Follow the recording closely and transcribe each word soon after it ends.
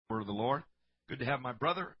Word of the Lord. Good to have my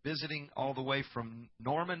brother visiting all the way from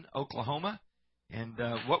Norman, Oklahoma. And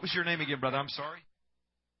what was your name again, brother? I'm sorry.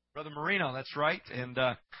 Brother Marino, that's right. And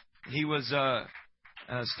he was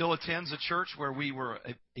still attends a church where we were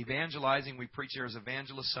evangelizing. We preached there as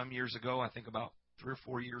evangelists some years ago, I think about 3 or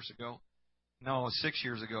 4 years ago. No, 6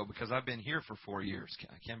 years ago, because I've been here for 4 years.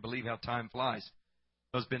 I can't believe how time flies.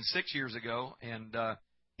 So it's been 6 years ago, and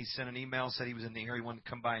he sent an email, said he was in the area, wanted to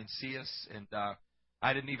come by and see us. And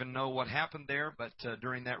I didn't even know what happened there, but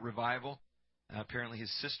during that revival, apparently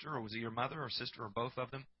his sister, or was it your mother or sister, or both of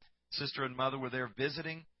them? Sister and mother were there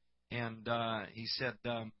visiting, and he said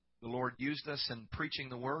the Lord used us in preaching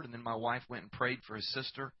the Word, and then my wife went and prayed for his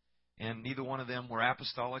sister, and neither one of them were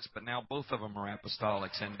apostolics, but now both of them are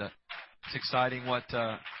apostolics, and it's exciting what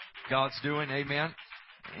God's doing, amen.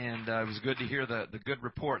 And it was good to hear the good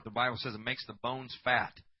report. The Bible says it makes the bones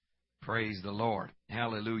fat. Praise the Lord.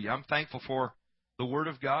 Hallelujah. I'm thankful for the Word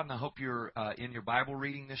of God, and I hope you're in your Bible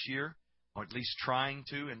reading this year, or at least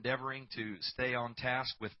endeavoring to stay on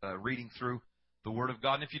task with reading through the Word of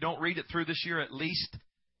God. And if you don't read it through this year, at least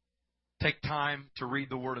take time to read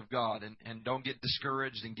the Word of God, and don't get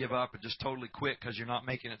discouraged and give up and just totally quit because you're not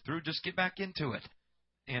making it through. Just get back into it.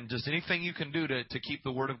 And just anything you can do to keep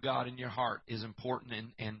the Word of God in your heart is important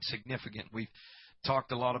and significant. We've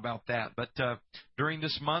talked a lot about that. But during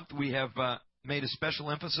this month, we have made a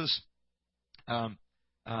special emphasis, the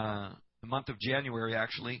month of January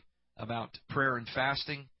actually, about prayer and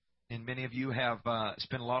fasting. And many of you have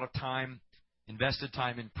spent a lot of time, invested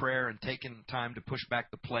time in prayer and taken time to push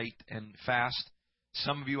back the plate and fast.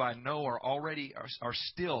 Some of you I know are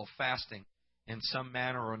still fasting in some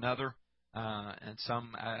manner or another. And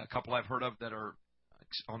a couple I've heard of that are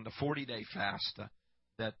on the 40-day fast,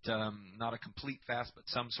 not a complete fast, but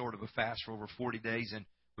some sort of a fast for over 40 days. And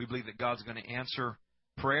we believe that God's going to answer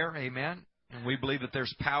prayer, amen. And we believe that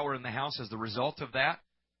there's power in the house as the result of that.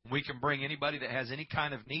 We can bring anybody that has any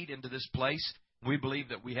kind of need into this place. We believe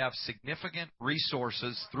that we have significant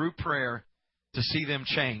resources through prayer to see them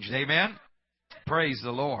changed, amen. Praise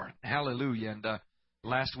the Lord, hallelujah. And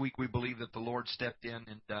last week we believe that the Lord stepped in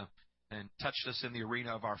and touched us in the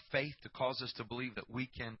arena of our faith to cause us to believe that we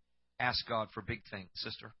can ask God for big things.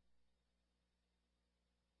 Sister?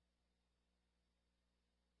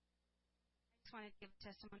 I just wanted to give a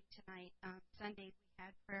testimony tonight. Sunday we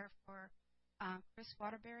had prayer for Chris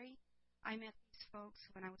Waterbury. I met these folks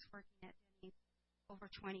when I was working at Denny's over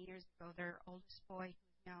 20 years ago. Their oldest boy,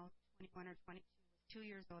 who's now 21 or 22, was 2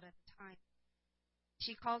 years old at the time.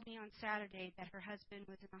 She called me on Saturday that her husband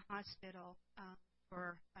was in the hospital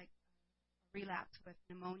for relapse with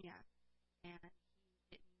pneumonia, and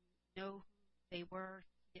he didn't know who they were,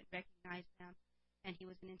 he didn't recognize them, and he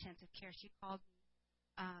was in intensive care. She called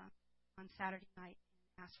me on Saturday night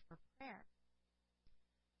and asked for prayer.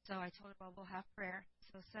 So I told her, well, we'll have prayer.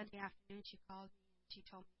 So Sunday afternoon she called me and she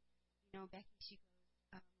told me, Becky, she goes,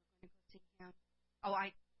 we're going to go see him. Oh,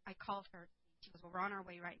 I called her. She goes, well, we're on our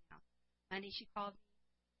way right now. Monday she called me.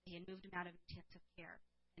 They had moved him out of intensive care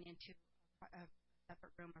and into a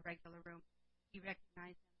separate room, a regular room. He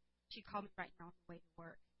recognized them. She called me right now on the way to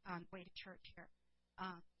work, on the way to church here.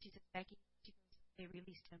 She said, Becky, she goes, they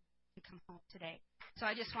released him to come home today. So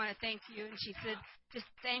I just want to thank you. And she said, just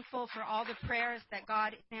thankful for all the prayers that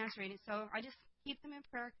God is answering. And so I just keep them in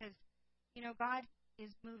prayer because, God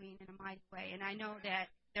is moving in a mighty way. And I know that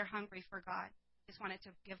they're hungry for God. Just wanted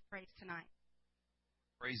to give praise tonight.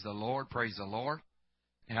 Praise the Lord. Praise the Lord.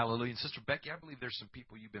 Hallelujah. And Sister Becky, I believe there's some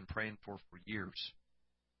people you've been praying for years.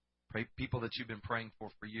 People that you've been praying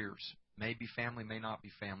for years. May be family, may not be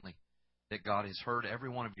family. That God has heard every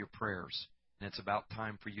one of your prayers. And it's about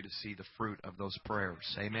time for you to see the fruit of those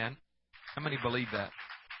prayers. Amen? How many believe that?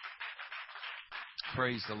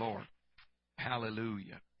 Praise the Lord.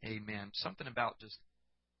 Hallelujah. Amen. Something about just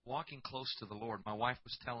walking close to the Lord. My wife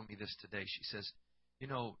was telling me this today. She says,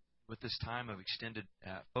 with this time of extended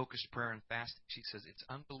focused prayer and fasting, she says, it's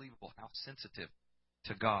unbelievable how sensitive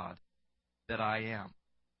to God that I am.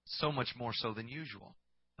 So much more so than usual.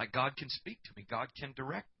 Like God can speak to me. God can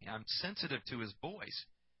direct me. I'm sensitive to His voice.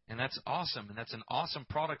 And that's awesome. And that's an awesome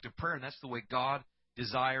product of prayer. And that's the way God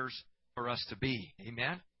desires for us to be.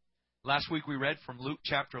 Amen? Last week we read from Luke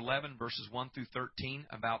chapter 11, verses 1 through 13,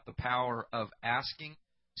 about the power of asking,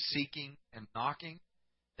 seeking, and knocking.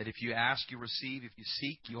 That if you ask, you receive. If you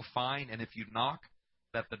seek, you'll find. And if you knock,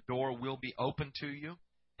 that the door will be open to you.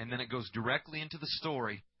 And then it goes directly into the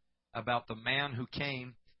story about the man who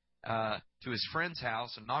came to his friend's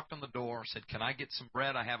house and knocked on the door, said, can I get some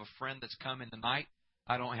bread? I have a friend that's coming tonight.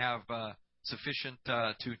 I don't have sufficient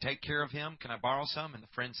to take care of him. Can I borrow some? And the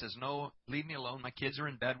friend says, no, leave me alone. My kids are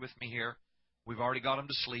in bed with me here. We've already got them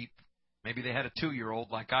to sleep. Maybe they had a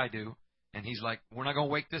 2-year-old like I do, and he's like, we're not going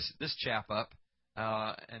to wake this chap up.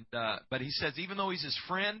 But he says even though he's his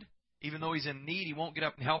friend, even though he's in need, he won't get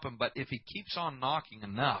up and help him. But if he keeps on knocking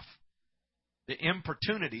enough, the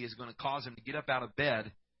importunity is going to cause him to get up out of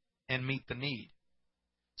bed and meet the need.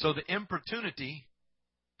 So the importunity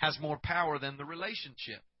has more power than the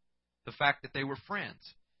relationship, the fact that they were friends.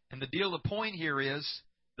 And the point here is,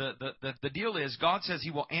 the deal is God says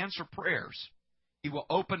He will answer prayers. He will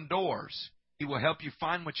open doors. He will help you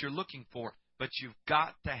find what you're looking for. But you've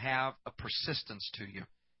got to have a persistence to you.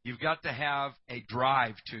 You've got to have a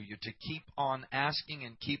drive to you to keep on asking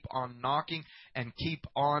and keep on knocking and keep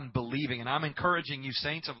on believing. And I'm encouraging you,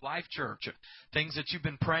 saints of Life Church, things that you've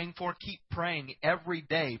been praying for, keep praying every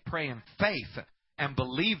day. Pray in faith and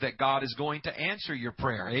believe that God is going to answer your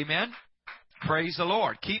prayer. Amen? Praise the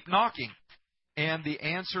Lord. Keep knocking. And the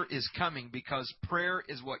answer is coming, because prayer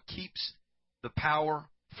is what keeps the power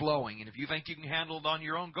flowing. And if you think you can handle it on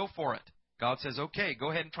your own, go for it. God says, okay, go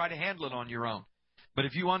ahead and try to handle it on your own. But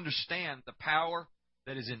if you understand the power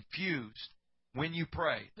that is infused when you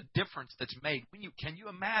pray, the difference that's made, can you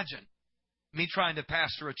imagine me trying to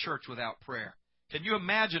pastor a church without prayer? Can you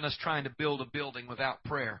imagine us trying to build a building without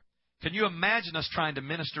prayer? Can you imagine us trying to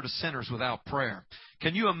minister to sinners without prayer?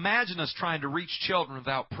 Can you imagine us trying to reach children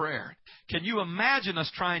without prayer? Can you imagine us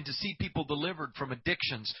trying to see people delivered from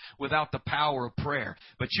addictions without the power of prayer?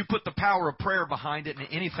 But you put the power of prayer behind it and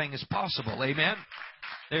anything is possible. Amen?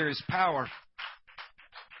 There is power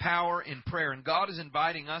in prayer. And God is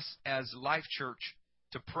inviting us as Life Church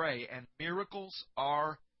to pray. And miracles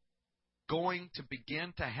are going to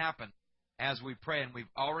begin to happen as we pray. And we've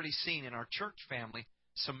already seen in our church family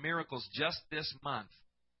some miracles just this month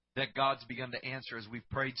that God's begun to answer as we've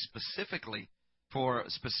prayed specifically for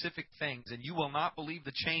specific things. And you will not believe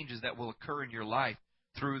the changes that will occur in your life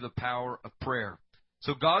through the power of prayer.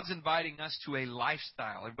 So God's inviting us to a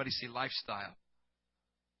lifestyle. Everybody say lifestyle.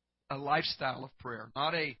 A lifestyle of prayer,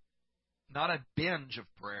 not a binge of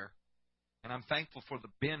prayer. And I'm thankful for the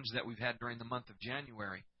binge that we've had during the month of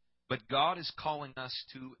January. But God is calling us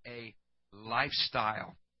to a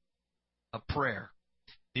lifestyle of prayer.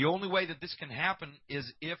 The only way that this can happen is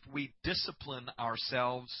if we discipline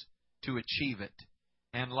ourselves to achieve it.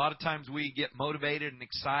 And a lot of times we get motivated and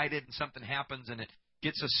excited and something happens and it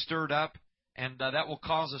gets us stirred up, and that will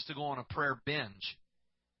cause us to go on a prayer binge.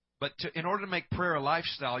 But in order to make prayer a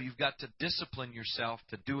lifestyle, you've got to discipline yourself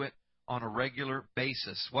to do it on a regular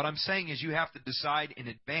basis. What I'm saying is you have to decide in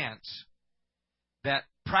advance that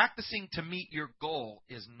practicing to meet your goal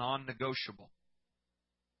is non-negotiable.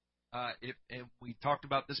 And we talked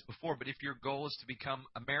about this before, but if your goal is to become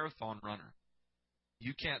a marathon runner,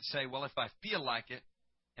 you can't say, well, if I feel like it,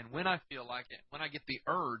 and when I feel like it, when I get the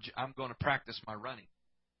urge, I'm going to practice my running.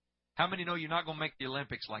 How many know you're not going to make the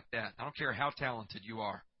Olympics like that? I don't care how talented you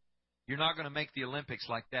are. You're not going to make the Olympics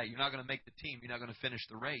like that. You're not going to make the team. You're not going to finish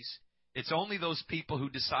the race. It's only those people who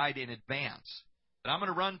decide in advance that I'm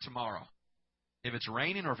going to run tomorrow. If it's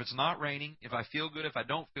raining or if it's not raining, if I feel good, if I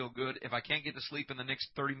don't feel good, if I can't get to sleep in the next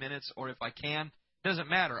 30 minutes, or if I can, it doesn't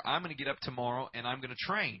matter. I'm going to get up tomorrow and I'm going to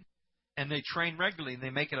train. And they train regularly and they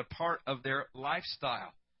make it a part of their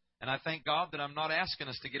lifestyle. And I thank God that I'm not asking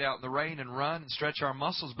us to get out in the rain and run and stretch our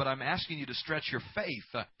muscles, but I'm asking you to stretch your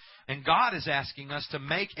faith. And God is asking us to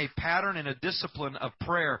make a pattern and a discipline of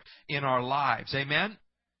prayer in our lives. Amen?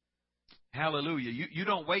 Hallelujah. You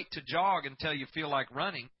don't wait to jog until you feel like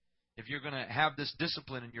running. If you're going to have this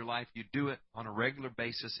discipline in your life, you do it on a regular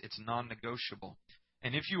basis. It's non-negotiable.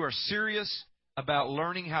 And if you are serious about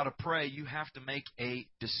learning how to pray, you have to make a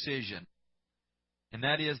decision. And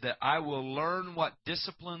that is that I will learn what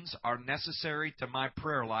disciplines are necessary to my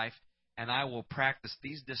prayer life, and I will practice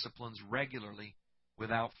these disciplines regularly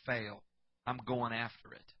without fail. I'm going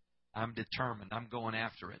after it. I'm determined. I'm going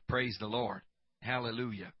after it. Praise the Lord.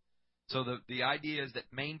 Hallelujah. So the idea is that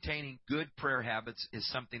maintaining good prayer habits is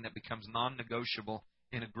something that becomes non-negotiable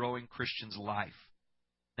in a growing Christian's life.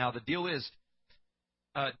 Now, the deal is,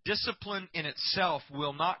 discipline in itself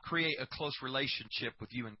will not create a close relationship with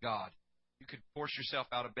you and God. You could force yourself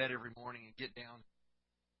out of bed every morning and get down,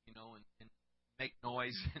 and make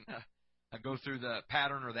noise and go through the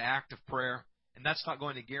pattern or the act of prayer, and that's not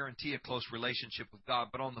going to guarantee a close relationship with God.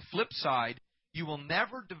 But on the flip side, you will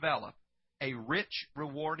never develop a rich,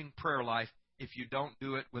 rewarding prayer life if you don't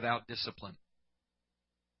do it without discipline.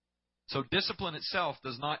 So discipline itself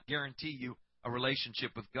does not guarantee you a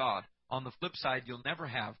relationship with God. On the flip side, you'll never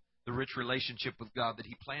have the rich relationship with God that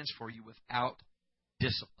He plans for you without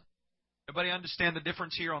discipline. Everybody understand the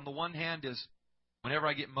difference here? On the one hand is whenever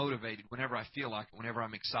I get motivated, whenever I feel like it, whenever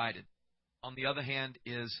I'm excited. On the other hand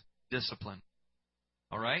is discipline.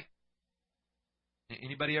 All right?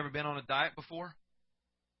 Anybody ever been on a diet before?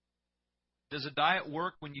 Does a diet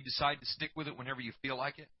work when you decide to stick with it whenever you feel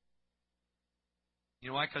like it? You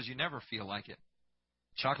know why? Because you never feel like it.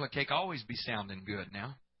 Chocolate cake always be sounding good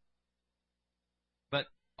now. But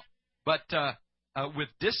with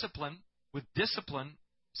discipline,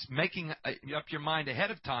 making up your mind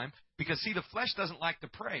ahead of time, because see, the flesh doesn't like to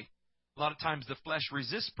pray. A lot of times the flesh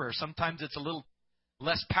resists prayer. Sometimes it's a little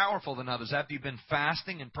less powerful than others. After you've been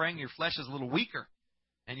fasting and praying, your flesh is a little weaker,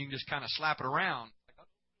 and you can just kind of slap it around.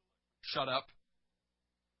 Shut up.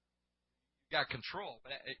 You got control.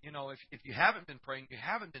 But if you haven't been praying, you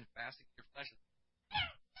haven't been fasting, your flesh is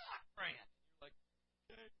praying. You're like,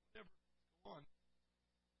 okay, never go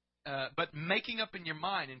on. But making up in your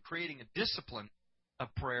mind and creating a discipline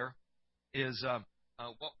of prayer is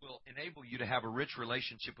what will enable you to have a rich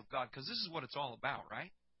relationship with God, because this is what it's all about,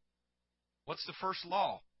 right? What's the first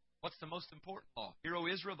law? What's the most important law? Hear, O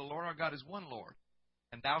Israel, the Lord our God is one Lord,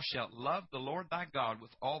 and thou shalt love the Lord thy God with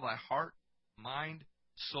all thy heart, mind,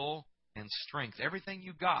 soul, and strength. Everything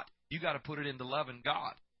you got to put it into loving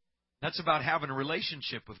God. That's about having a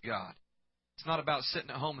relationship with God. It's not about sitting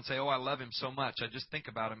at home and say, oh, I love Him so much, I just think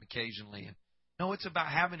about Him occasionally. No, it's about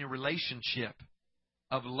having a relationship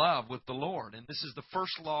of love with the Lord. And this is the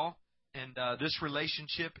first law, and this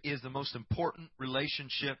relationship is the most important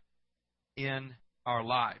relationship in our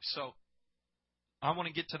lives. So I want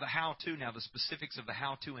to get to the how-to now, the specifics of the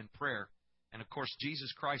how-to in prayer. And, of course,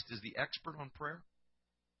 Jesus Christ is the expert on prayer.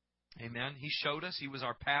 Amen. He showed us. He was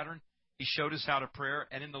our pattern. He showed us how to pray.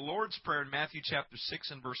 And in the Lord's Prayer in Matthew chapter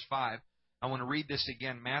 6 and verse 5, I want to read this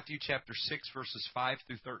again. Matthew chapter 6, verses 5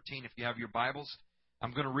 through 13. If you have your Bibles,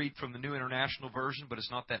 I'm going to read from the New International Version, but it's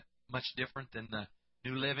not that much different than the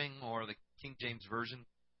New Living or the King James Version.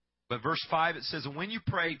 But verse 5, it says, "And when you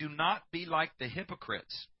pray, do not be like the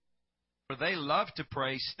hypocrites, for they love to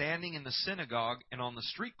pray standing in the synagogue and on the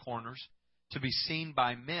street corners to be seen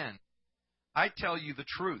by men. I tell you the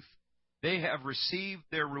truth, they have received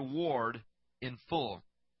their reward in full.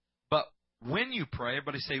 But when you pray,"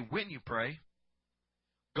 everybody say, when you pray,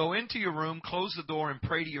 "go into your room, close the door, and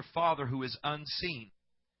pray to your Father who is unseen.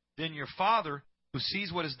 Then your Father who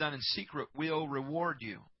sees what is done in secret will reward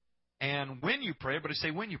you. And when you pray," everybody say,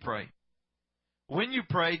 when you pray, "when you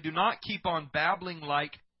pray, do not keep on babbling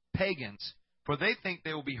like pagans, for they think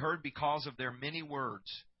they will be heard because of their many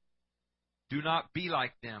words. Do not be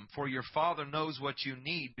like them, for your Father knows what you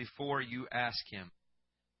need before you ask Him.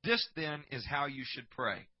 This then is how you should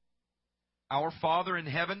pray. Our Father in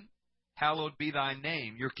heaven, hallowed be thy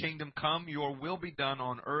name. Your kingdom come, your will be done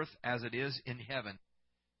on earth as it is in heaven.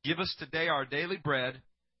 Give us today our daily bread.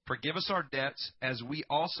 Forgive us our debts, as we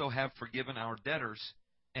also have forgiven our debtors.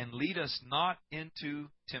 And lead us not into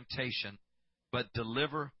temptation, but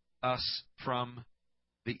deliver us from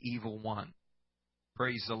the evil one."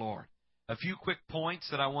 Praise the Lord. A few quick points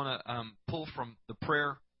that I want to pull from the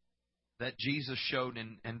prayer that Jesus showed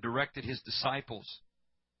and directed His disciples.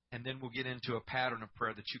 And then we'll get into a pattern of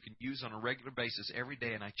prayer that you can use on a regular basis every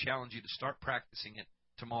day. And I challenge you to start practicing it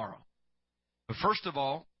tomorrow. But first of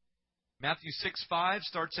all, Matthew 6:5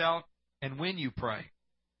 starts out, "And when you pray."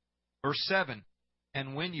 Verse 7,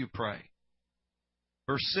 "And when you pray."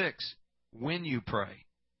 Verse 6, "When you pray."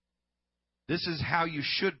 This is how you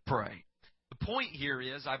should pray. The point here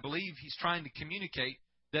is, I believe He's trying to communicate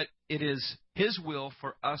that it is His will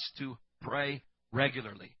for us to pray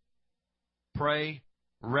regularly. Pray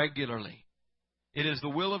regularly. It is the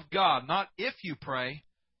will of God, not if you pray,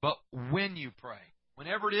 but when you pray.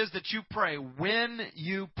 Whenever it is that you pray, when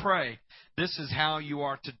you pray, this is how you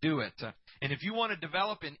are to do it. And if you want to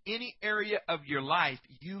develop in any area of your life,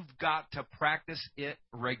 you've got to practice it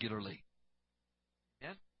regularly.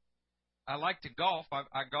 Amen? I like to golf.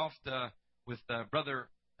 I golfed with Brother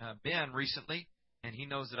Ben recently, and he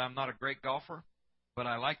knows that I'm not a great golfer, but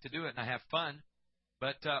I like to do it and I have fun.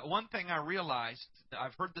 But one thing I realized,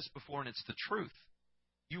 I've heard this before, and it's the truth.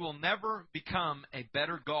 You will never become a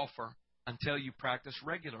better golfer until you practice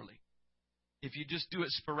regularly. If you just do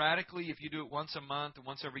it sporadically, if you do it once a month or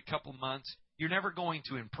once every couple months, you're never going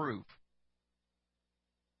to improve.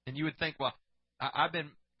 And you would think, well, I've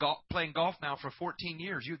been playing golf now for 14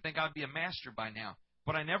 years. You would think I'd be a master by now.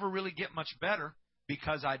 But I never really get much better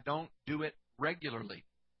because I don't do it regularly.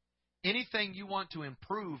 Anything you want to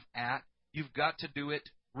improve at, you've got to do it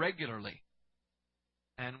regularly.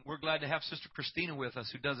 And we're glad to have Sister Christina with us,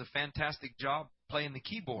 who does a fantastic job playing the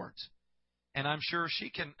keyboards. And I'm sure she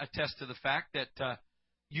can attest to the fact that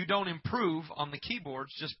you don't improve on the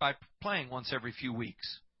keyboards just by playing once every few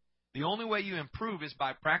weeks. The only way you improve is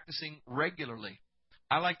by practicing regularly.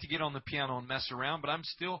 I like to get on the piano and mess around, but I'm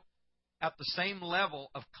still at the same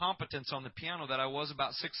level of competence on the piano that I was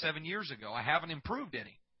about 6-7 years ago. I haven't improved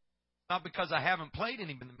any. Not because I haven't played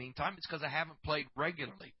any in the meantime. It's because I haven't played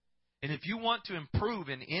regularly. And if you want to improve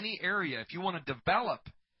in any area, if you want to develop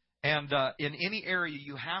and in any area,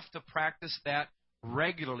 you have to practice that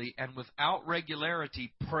regularly. And without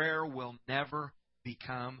regularity, prayer will never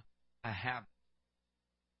become a habit.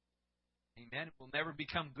 Amen. We'll never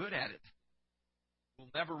become good at it. We'll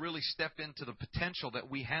never really step into the potential that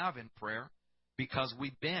we have in prayer because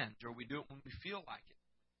we binge or we do it when we feel like it.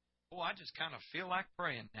 Oh, I just kind of feel like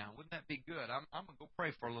praying now. Wouldn't that be good? I'm going to go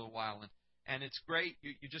pray for a little while. And it's great.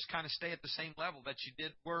 You just kind of stay at the same level that you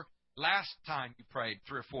did were last time you prayed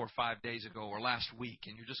 3 or 4 or 5 days ago or last week.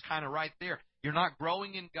 And you're just kind of right there. You're not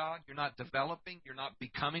growing in God. You're not developing. You're not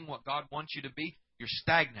becoming what God wants you to be. You're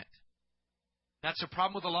stagnant. That's the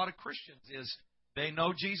problem with a lot of Christians is they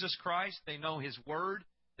know Jesus Christ. They know His Word.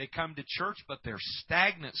 They come to church, but they're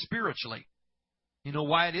stagnant spiritually. You know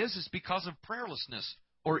why it is? It's because of prayerlessness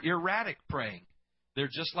or erratic praying. They're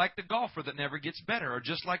just like the golfer that never gets better, or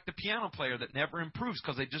just like the piano player that never improves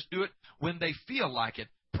because they just do it when they feel like it.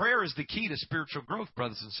 Prayer is the key to spiritual growth,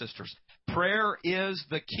 brothers and sisters. Prayer is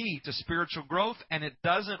the key to spiritual growth, and it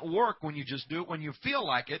doesn't work when you just do it when you feel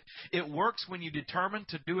like it. It works when you determine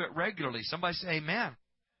to do it regularly. Somebody say amen.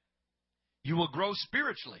 You will grow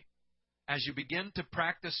spiritually as you begin to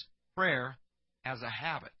practice prayer as a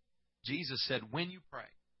habit. Jesus said, when you pray.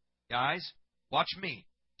 Guys, watch me.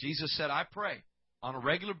 Jesus said, I pray on a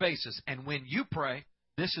regular basis. And when you pray,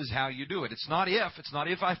 this is how you do it. It's not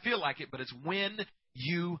if I feel like it, but it's when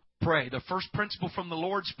you pray. The first principle from the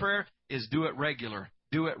Lord's Prayer is do it regular.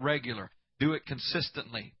 Do it regular. Do it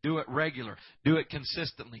consistently. Do it regular. Do it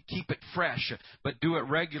consistently. Keep it fresh, but do it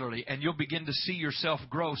regularly. And you'll begin to see yourself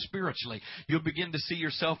grow spiritually. You'll begin to see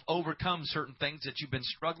yourself overcome certain things that you've been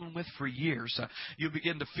struggling with for years. You'll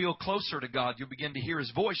begin to feel closer to God. You'll begin to hear His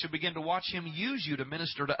voice. You'll begin to watch Him use you to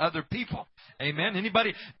minister to other people. Amen.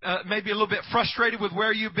 Anybody maybe a little bit frustrated with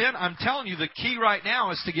where you've been? I'm telling you, the key right now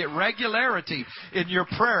is to get regularity in your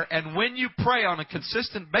prayer. And when you pray on a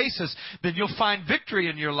consistent basis, then you'll find victory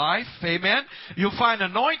in your life. Amen. You'll find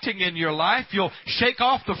anointing in your life. You'll shake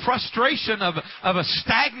off the frustration of a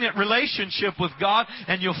stagnant relationship with God,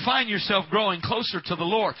 and you'll find yourself growing closer to the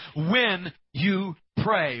Lord when you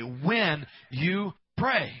pray. When you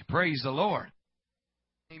pray. Praise the Lord.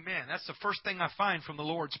 Amen. That's the first thing I find from the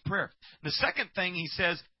Lord's Prayer. The second thing He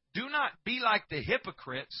says, do not be like the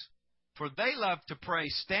hypocrites, for they love to pray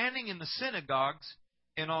standing in the synagogues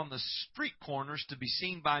and on the street corners to be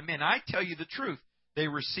seen by men. I tell you the truth. They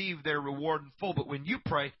receive their reward in full. But when you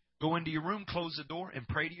pray, go into your room, close the door, and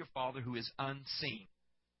pray to your Father who is unseen.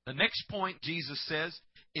 The next point Jesus says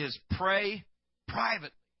is pray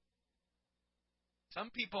privately. Some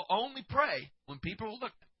people only pray when people are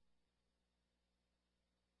looking.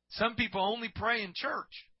 Some people only pray in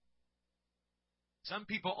church. Some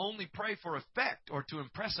people only pray for effect or to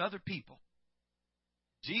impress other people.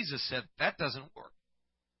 Jesus said that doesn't work.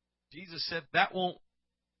 Jesus said that won't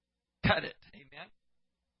cut it. Amen.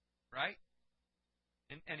 Right?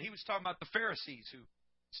 And He was talking about the Pharisees who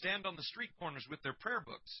stand on the street corners with their prayer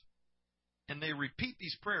books. And they repeat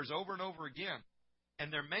these prayers over and over again.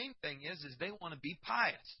 And their main thing is they want to be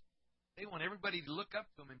pious. They want everybody to look up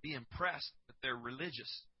to them and be impressed with their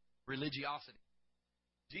religiosity.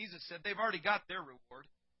 Jesus said they've already got their reward.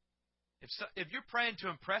 If you're praying to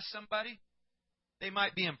impress somebody, they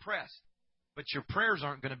might be impressed. But your prayers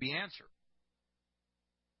aren't going to be answered.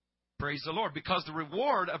 Praise the Lord. Because the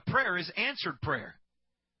reward of prayer is answered prayer.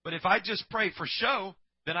 But if I just pray for show,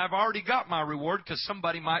 then I've already got my reward because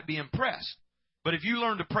somebody might be impressed. But if you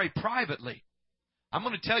learn to pray privately, I'm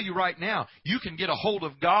going to tell you right now, you can get a hold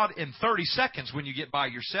of God in 30 seconds when you get by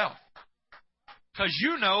yourself. Because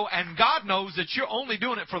you know, and God knows, that you're only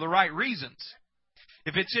doing it for the right reasons.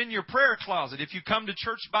 If it's in your prayer closet, if you come to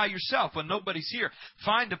church by yourself when nobody's here,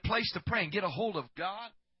 find a place to pray and get a hold of God.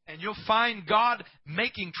 And you'll find God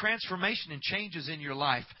making transformation and changes in your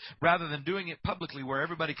life rather than doing it publicly where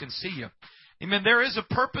everybody can see you. Amen. There is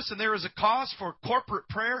a purpose and there is a cause for corporate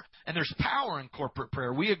prayer, and there's power in corporate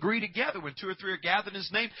prayer. We agree together when 2 or 3 are gathered in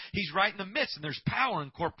His name. He's right in the midst, and there's power in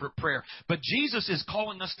corporate prayer. But Jesus is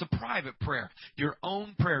calling us to private prayer, your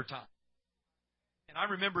own prayer time. And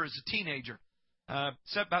I remember as a teenager,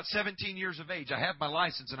 about 17 years of age, I had my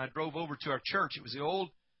license, and I drove over to our church. It was the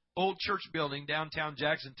old church building downtown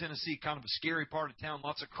Jackson, Tennessee, kind of a scary part of town,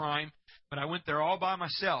 lots of crime. But I went there all by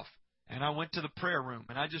myself, and I went to the prayer room.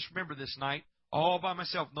 And I just remember this night, all by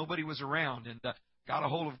myself, nobody was around, and got a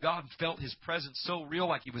hold of God and felt His presence so real,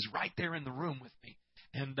 like He was right there in the room with me.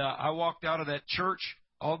 And I walked out of that church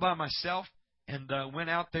all by myself, and went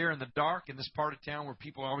out there in the dark in this part of town where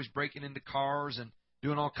people are always breaking into cars and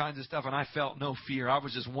doing all kinds of stuff, and I felt no fear. I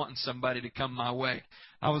was just wanting somebody to come my way.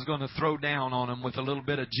 I was going to throw down on them with a little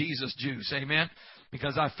bit of Jesus juice, amen,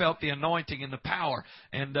 because I felt the anointing and the power.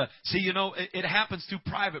 And see, it happens through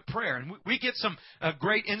private prayer. And we get some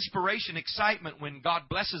great inspiration, excitement when God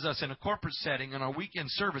blesses us in a corporate setting in our weekend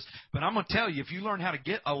service. But I'm going to tell you, if you learn how to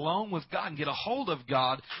get alone with God and get a hold of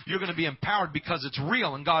God, you're going to be empowered because it's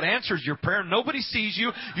real. And God answers your prayer. Nobody sees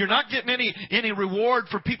you. You're not getting any reward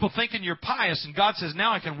for people thinking you're pious. And God says,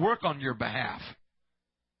 now I can work on your behalf.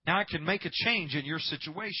 Now I can make a change in your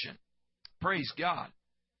situation. Praise God.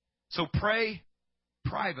 So pray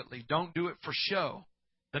privately. Don't do it for show.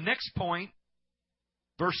 The next point,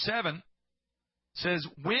 verse 7, says,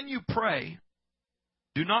 when you pray,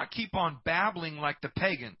 do not keep on babbling like the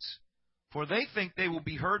pagans, for they think they will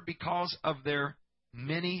be heard because of their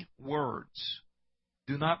many words.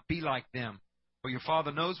 Do not be like them, for your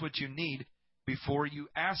Father knows what you need before you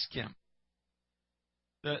ask Him.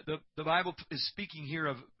 The Bible is speaking here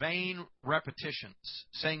of vain repetitions,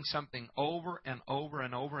 saying something over and over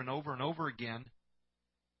and over and over and over again,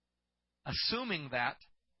 assuming that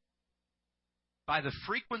by the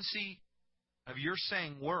frequency of your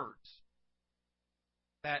saying words,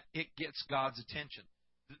 that it gets God's attention.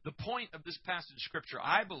 The point of this passage of Scripture,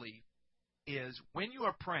 I believe, is when you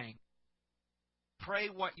are praying, pray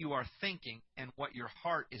what you are thinking and what your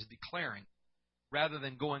heart is declaring, rather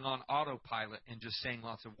than going on autopilot and just saying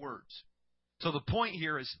lots of words. So the point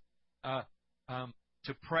here is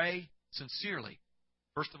to pray sincerely.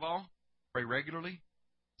 First of all, pray regularly.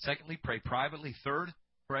 Secondly, pray privately. Third,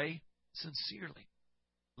 pray sincerely.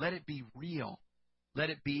 Let it be real. Let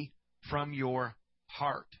it be from your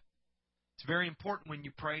heart. It's very important when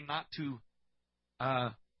you pray not to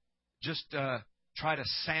just try to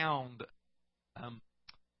sound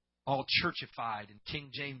all churchified in King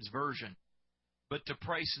James Version, but to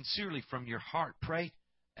pray sincerely from your heart. Pray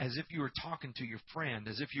as if you were talking to your friend,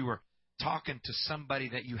 as if you were talking to somebody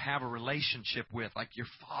that you have a relationship with, like your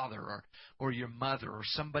father or your mother or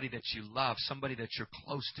somebody that you love, somebody that you're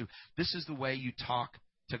close to. This is the way you talk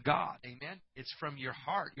to God. Amen? It's from your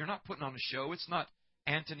heart. You're not putting on a show. It's not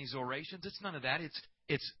Antony's orations. It's none of that.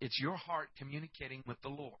 It's your heart communicating with the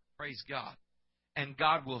Lord. Praise God. And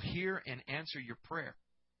God will hear and answer your prayer.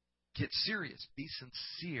 Get serious. Be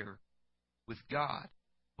sincere with God.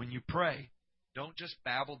 When you pray, don't just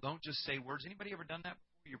babble. Don't just say words. Anybody ever done that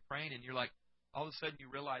before you're praying and you're like, all of a sudden you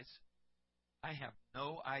realize, I have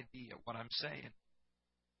no idea what I'm saying.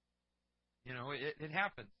 It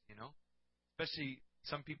happens, especially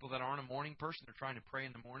some people that aren't a morning person. They're trying to pray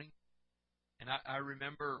in the morning. And I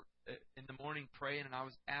remember in the morning praying, and I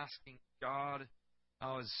was asking God.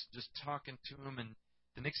 I was just talking to Him, and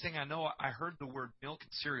the next thing I know, I heard the word milk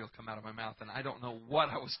and cereal come out of my mouth, and I don't know what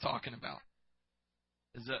I was talking about.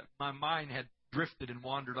 My mind had drifted and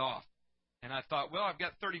wandered off. And I thought, well, I've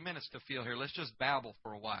got 30 minutes to feel here. Let's just babble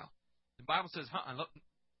for a while. The Bible says,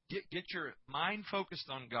 get your mind focused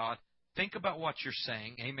on God. Think about what you're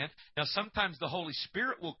saying. Amen. Now, sometimes the Holy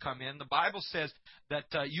Spirit will come in. The Bible says that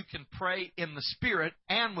you can pray in the Spirit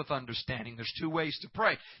and with understanding. There's two ways to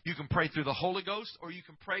pray. You can pray through the Holy Ghost, or you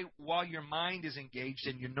can pray while your mind is engaged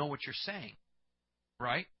and you know what you're saying.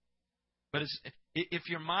 Right? But if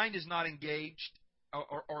your mind is not engaged,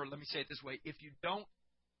 or let me say it this way, if you don't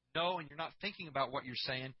know and you're not thinking about what you're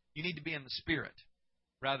saying, you need to be in the Spirit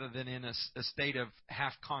rather than in a state of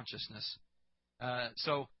half-consciousness.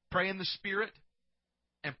 So pray in the Spirit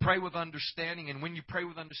and pray with understanding. And when you pray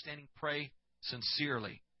with understanding, pray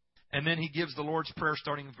sincerely. And then he gives the Lord's Prayer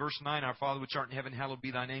starting in verse 9, Our Father which art in heaven, hallowed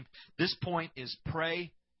be thy name. This point is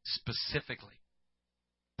pray specifically.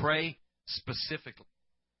 Pray specifically.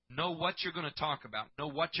 Know what you're going to talk about. Know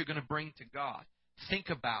what you're going to bring to God. Think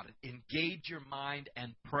about it. Engage your mind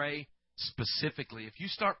and pray specifically. If you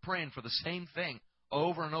start praying for the same thing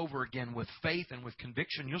over and over again with faith and with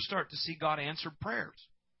conviction, you'll start to see God answer prayers.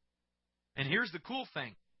 And here's the cool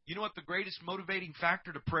thing. You know what the greatest motivating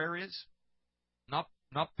factor to prayer is? Not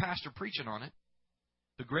pastor preaching on it.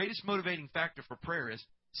 The greatest motivating factor for prayer is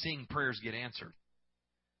seeing prayers get answered.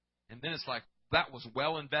 And then it's like, that was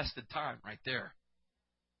well invested time right there.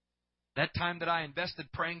 That time that I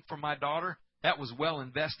invested praying for my daughter, that was well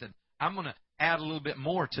invested. I'm going to add a little bit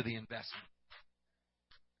more to the investment.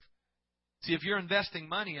 See, if you're investing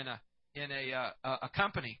money in a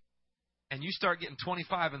company and you start getting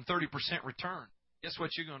 25 and 30% return, guess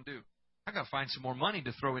what you're going to do? I got to find some more money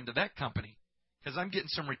to throw into that company because I'm getting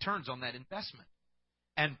some returns on that investment.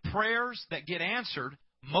 And prayers that get answered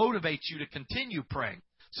motivate you to continue praying.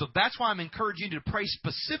 So that's why I'm encouraging you to pray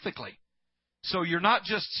specifically. So you're not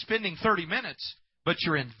just spending 30 minutes, but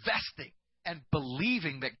you're investing and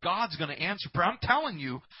believing that God's going to answer prayer. I'm telling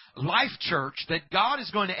you, Life Church, that God is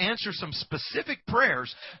going to answer some specific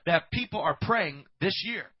prayers that people are praying this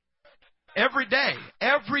year. Every day,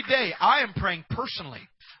 I am praying personally.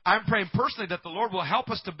 I'm praying personally that the Lord will help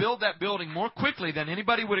us to build that building more quickly than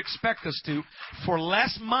anybody would expect us to, for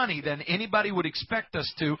less money than anybody would expect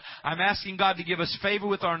us to. I'm asking God to give us favor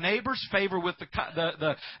with our neighbors, favor with the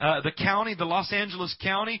county, the Los Angeles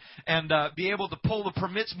County, and be able to pull the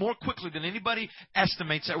permits more quickly than anybody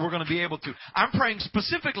estimates that we're going to be able to. I'm praying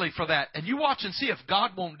specifically for that, and you watch and see if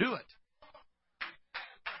God won't do it.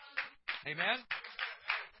 Amen?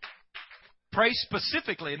 Pray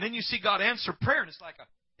specifically, and then you see God answer prayer, and it's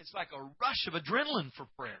like a rush of adrenaline for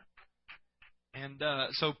prayer. And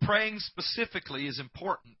so praying specifically is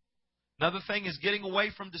important. Another thing is getting away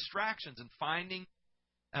from distractions and finding,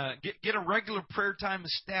 get a regular prayer time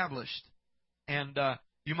established. And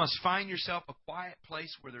you must find yourself a quiet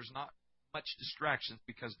place where there's not much distractions,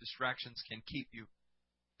 because distractions can keep you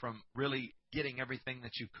from really getting everything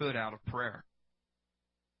that you could out of prayer.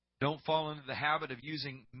 Don't fall into the habit of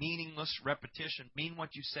using meaningless repetition. Mean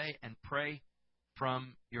what you say and pray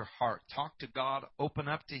from your heart. Talk to God. Open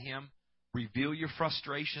up to Him. Reveal your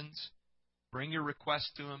frustrations. Bring your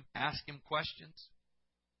requests to Him. Ask Him questions.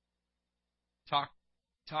 Talk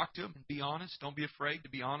to Him and be honest. Don't be afraid to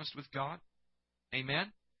be honest with God.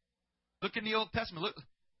 Amen. Look in the Old Testament. Look,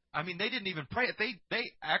 I mean, they didn't even pray it.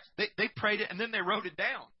 They prayed it and then they wrote it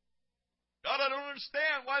down. God, I don't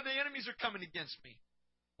understand why the enemies are coming against me.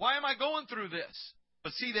 Why am I going through this?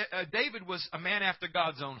 But see, David was a man after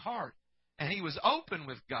God's own heart. And he was open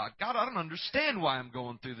with God. God, I don't understand why I'm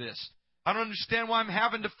going through this. I don't understand why I'm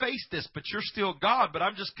having to face this, but you're still God. But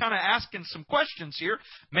I'm just kind of asking some questions here.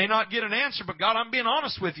 May not get an answer, but God, I'm being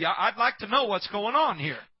honest with you. I'd like to know what's going on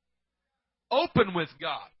here. Open with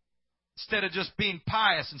God. Instead of just being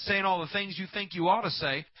pious and saying all the things you think you ought to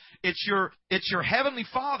say, it's your Heavenly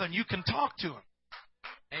Father, and you can talk to Him.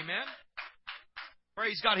 Amen?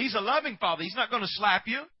 Praise God. He's a loving Father. He's not going to slap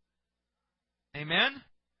you. Amen?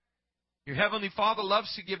 Your Heavenly Father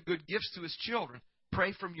loves to give good gifts to His children.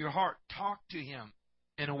 Pray from your heart. Talk to Him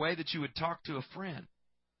in a way that you would talk to a friend.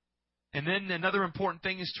 And then another important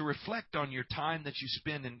thing is to reflect on your time that you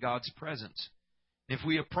spend in God's presence. If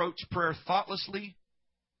we approach prayer thoughtlessly,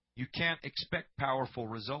 you can't expect powerful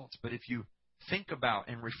results. But if you think about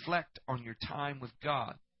and reflect on your time with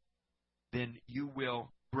God, then you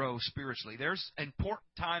will grow spiritually. There's an important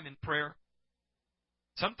time in prayer.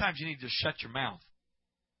 Sometimes you need to shut your mouth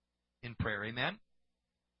in prayer. Amen?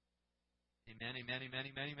 Amen, amen, amen,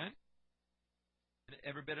 amen, amen.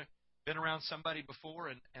 Ever been around somebody before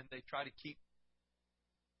and they try to keep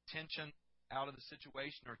tension out of the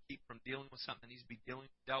situation or keep from dealing with something that needs to be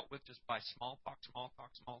dealt with just by small talk?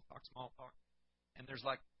 And there's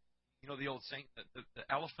like, you know the old saying, the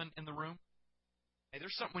elephant in the room? Hey,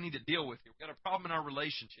 there's something we need to deal with here. We've got a problem in our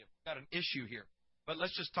relationship. We've got an issue here. But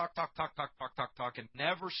let's just talk, and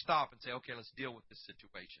never stop and say, okay, let's deal with this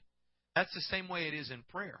situation. That's the same way it is in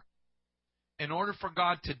prayer. In order for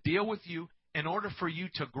God to deal with you, in order for you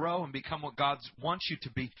to grow and become what God wants you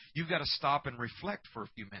to be, you've got to stop and reflect for a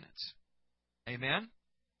few minutes. Amen?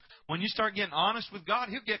 When you start getting honest with God,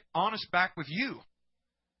 He'll get honest back with you.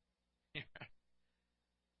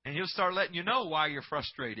 And He'll start letting you know why you're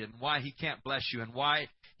frustrated and why He can't bless you and why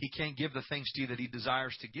He can't give the things to you that He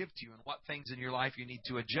desires to give to you and what things in your life you need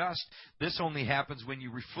to adjust. This only happens when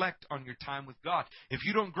you reflect on your time with God. If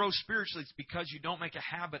you don't grow spiritually, it's because you don't make a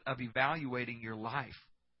habit of evaluating your life.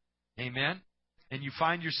 Amen? And you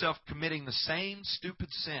find yourself committing the same stupid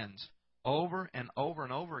sins over and over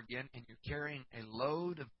and over again, and you're carrying a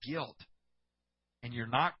load of guilt. And you're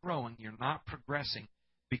not growing, you're not progressing,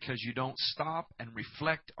 because you don't stop and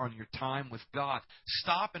reflect on your time with God.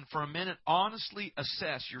 Stop and for a minute honestly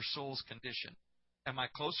assess your soul's condition. Am I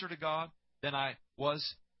closer to God than I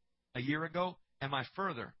was a year ago? Am I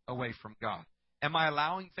further away from God? Am I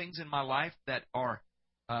allowing things in my life that are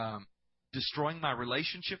destroying my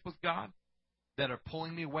relationship with God, that are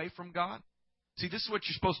pulling me away from God? See, this is what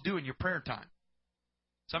you're supposed to do in your prayer time.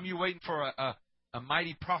 Some of you are waiting for a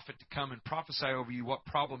mighty prophet to come and prophesy over you what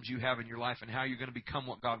problems you have in your life and how you're going to become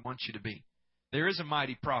what God wants you to be. There is a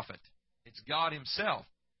mighty prophet. It's God Himself.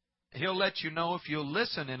 He'll let you know if you'll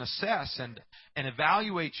listen and assess and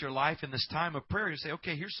evaluate your life in this time of prayer. You say,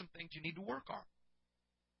 okay, here's some things you need to work on.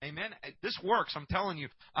 Amen. This works. I'm telling you,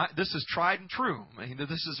 this is tried and true. I mean, this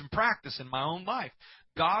is in practice in my own life.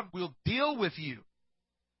 God will deal with you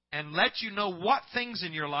and let you know what things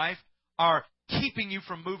in your life are keeping you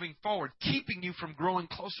from moving forward, keeping you from growing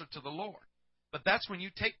closer to the Lord. But that's when you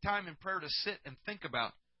take time in prayer to sit and think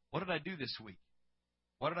about, what did I do this week?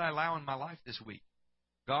 What did I allow in my life this week?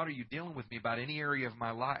 God, are you dealing with me about any area of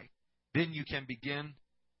my life? Then you can begin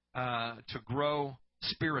to grow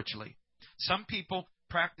spiritually. Some people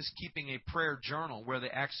practice keeping a prayer journal where they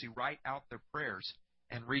actually write out their prayers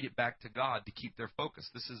and read it back to God to keep their focus.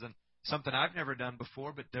 This isn't something I've never done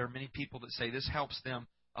before, but there are many people that say this helps them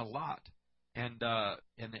a lot. And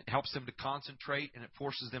it helps them to concentrate, and it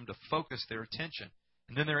forces them to focus their attention.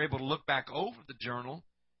 And then they're able to look back over the journal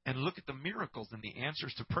and look at the miracles and the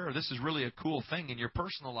answers to prayer. This is really a cool thing in your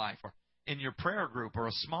personal life or in your prayer group or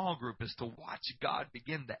a small group, is to watch God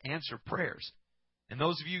begin to answer prayers. And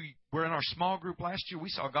those of you who were in our small group last year, we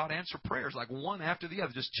saw God answer prayers like one after the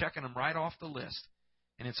other, just checking them right off the list.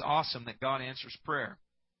 And it's awesome that God answers prayer.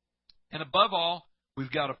 And above all,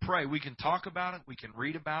 we've got to pray. We can talk about it. We can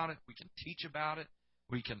read about it. We can teach about it.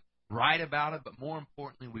 We can write about it. But more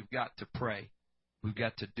importantly, we've got to pray. We've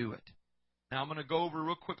got to do it. Now, I'm going to go over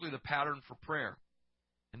real quickly the pattern for prayer.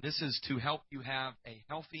 And this is to help you have a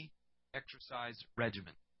healthy exercise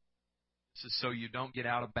regimen. This is so you don't get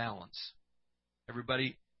out of balance.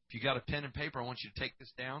 Everybody, if you got a pen and paper, I want you to take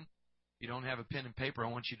this down. If you don't have a pen and paper, I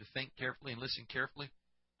want you to think carefully and listen carefully.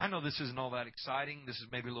 I know this isn't all that exciting. This is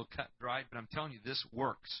maybe a little cut and dried, but I'm telling you, this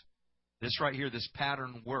works. This right here, this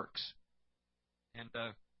pattern works. And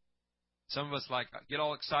some of us get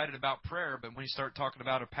all excited about prayer, but when you start talking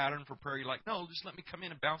about a pattern for prayer, you're like, no, just let me come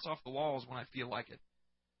in and bounce off the walls when I feel like it.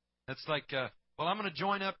 That's like, well, I'm going to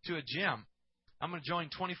join up to a gym. I'm going to join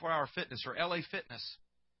 24-Hour Fitness or LA Fitness.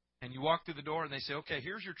 And you walk through the door and they say, okay,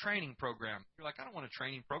 here's your training program. You're like, I don't want a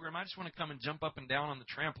training program. I just want to come and jump up and down on the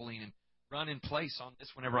trampoline and run in place on this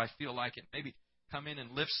whenever I feel like it. Maybe come in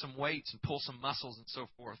and lift some weights and pull some muscles and so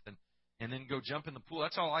forth, and then go jump in the pool.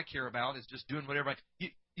 That's all I care about, is just doing whatever.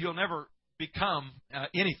 You'll never become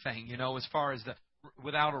anything, as far as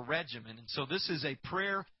without a regimen. And so this is a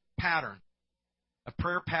prayer pattern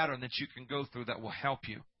that you can go through that will help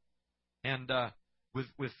you. And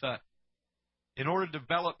in order to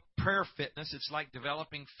develop prayer fitness, it's like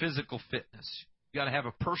developing physical fitness. You've got to have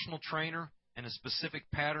a personal trainer and a specific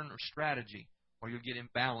pattern or strategy, or you'll get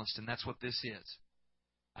imbalanced, and that's what this is.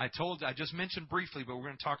 I just mentioned briefly, but we're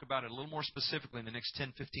going to talk about it a little more specifically in the next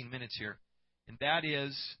 10, 15 minutes here. And that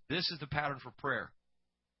is, this is the pattern for prayer.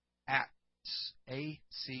 Acts.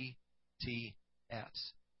 A-C-T-S.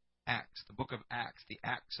 Acts. The book of Acts. The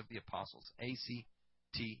Acts of the Apostles.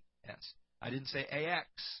 A-C-T-S. I didn't say A-X.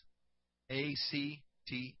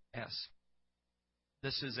 A-C-T-S.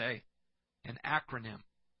 This is an acronym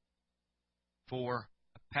for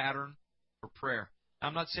a pattern for prayer.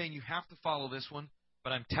 I'm not saying you have to follow this one,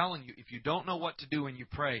 but I'm telling you, if you don't know what to do when you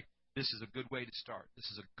pray, this is a good way to start. This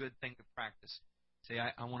is a good thing to practice. Say,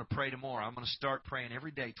 I want to pray tomorrow. I'm going to start praying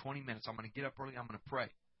every day, 20 minutes. I'm going to get up early. I'm going to pray.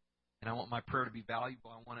 And I want my prayer to be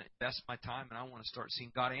valuable. I want to invest my time, and I want to start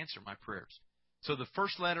seeing God answer my prayers. So the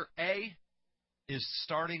first letter, A, is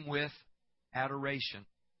starting with adoration.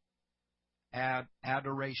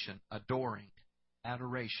 Adoration. Adoring.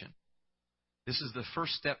 Adoration. This is the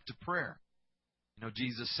first step to prayer.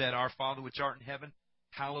 Jesus said, Our Father which art in heaven,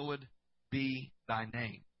 hallowed be thy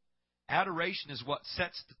name. Adoration is what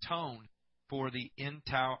sets the tone for the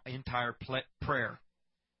entire prayer.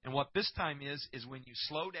 And what this time is when you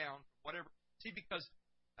slow down, whatever. See, because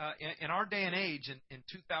in our day and age, in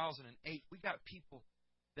 2008, we got people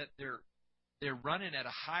that they're running at a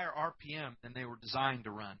higher RPM than they were designed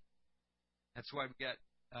to run. That's why we got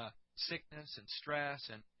sickness and stress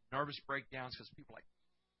and nervous breakdowns, because people are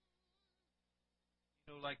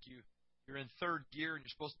like, you're in third gear and you're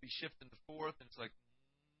supposed to be shifting to fourth, and it's like,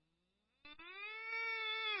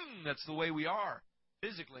 that's the way we are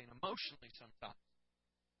physically and emotionally sometimes.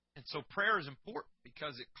 And so prayer is important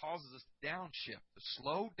because it causes us to downshift, to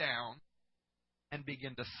slow down and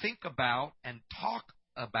begin to think about and talk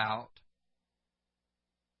about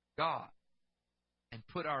God and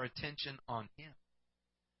put our attention on Him.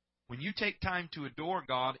 When you take time to adore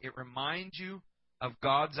God, it reminds you of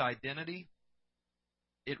God's identity.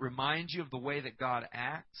 It reminds you of the way that God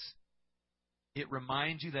acts. It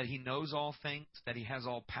reminds you that He knows all things, that He has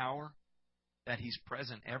all power, that He's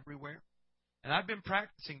present everywhere. And I've been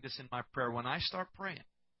practicing this in my prayer. When I start praying,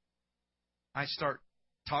 I start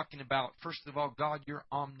talking about, first of all, God, you're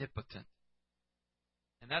omnipotent.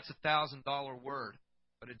 And that's a $1,000 word,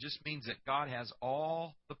 but it just means that God has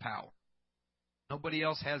all the power. Nobody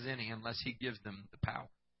else has any unless He gives them the power.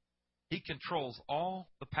 He controls all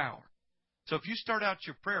the power. So if you start out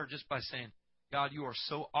your prayer just by saying, God, you are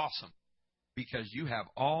so awesome because you have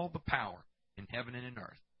all the power in heaven and in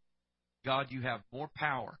earth. God, you have more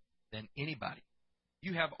power than anybody.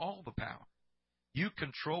 You have all the power. You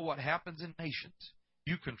control what happens in nations.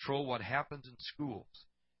 You control what happens in schools.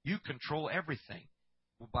 You control everything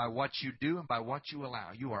by what you do and by what you allow.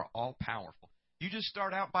 You are all powerful. You just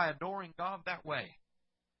start out by adoring God that way.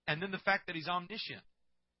 And then the fact that He's omniscient,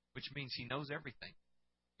 which means He knows everything.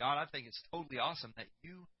 God, I think it's totally awesome that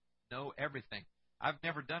you know everything. I've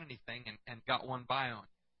never done anything and got one by on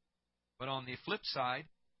you. But on the flip side,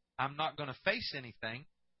 I'm not going to face anything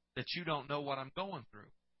that you don't know what I'm going through.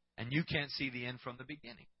 And you can't see the end from the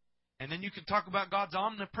beginning. And then you can talk about God's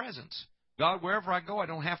omnipresence. God, wherever I go, I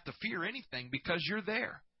don't have to fear anything because you're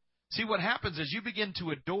there. See, what happens is you begin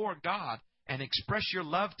to adore God and express your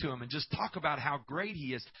love to Him and just talk about how great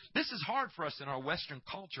He is. This is hard for us in our Western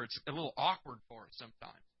culture. It's a little awkward for us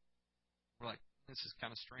sometimes. We're like, this is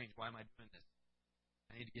kind of strange. Why am I doing this?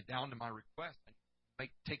 I need to get down to my request. I need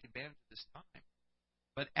to take advantage of this time.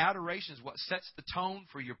 But adoration is what sets the tone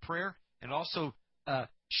for your prayer and also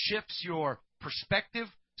shifts your perspective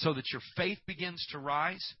so that your faith begins to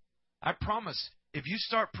rise. I promise, if you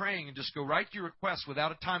start praying and just go right to your request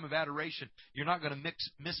without a time of adoration, you're not going to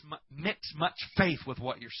mix much faith with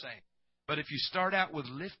what you're saying. But if you start out with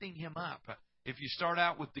lifting Him up, if you start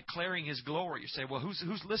out with declaring His glory, you say, well,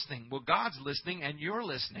 who's listening? Well, God's listening and you're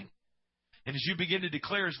listening. And as you begin to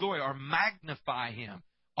declare His glory or magnify Him,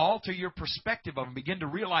 alter your perspective of Him, begin to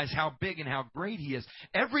realize how big and how great He is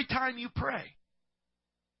every time you pray.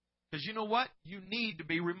 Because you know what? You need to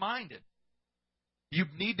be reminded. You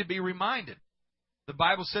need to be reminded. The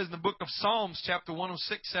Bible says in the book of Psalms, chapter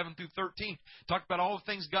 106, 7 through 13, talked about all the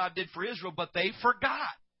things God did for Israel, but they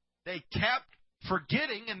forgot. They kept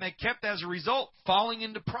forgetting, and they kept, as a result, falling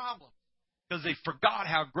into problems because they forgot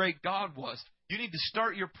how great God was. You need to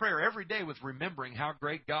start your prayer every day with remembering how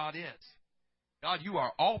great God is. God, you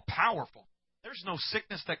are all powerful. There's no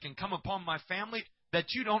sickness that can come upon my family that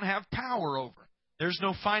you don't have power over. There's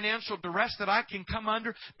no financial duress that I can come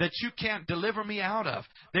under that you can't deliver me out of.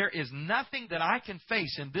 There is nothing that I can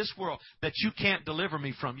face in this world that you can't deliver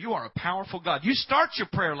me from. You are a powerful God. You start your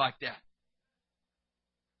prayer like that.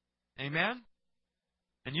 Amen?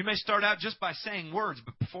 And you may start out just by saying words,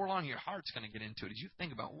 but before long your heart's going to get into it as you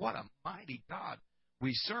think about what a mighty God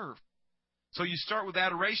we serve. So you start with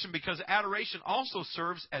adoration because adoration also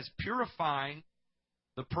serves as purifying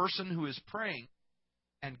the person who is praying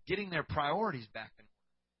and getting their priorities back in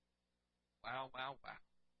order. Wow, wow, wow.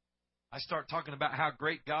 I start talking about how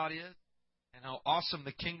great God is and how awesome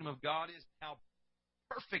the kingdom of God is, how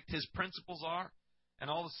perfect His principles are, and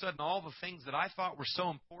all of a sudden all the things that I thought were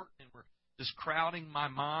so important and were just crowding my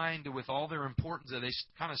mind with all their importance, that they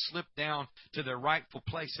kind of slip down to their rightful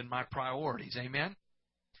place in my priorities. Amen?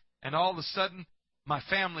 And all of a sudden, my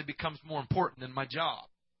family becomes more important than my job.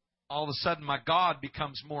 All of a sudden, my God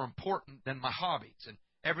becomes more important than my hobbies. And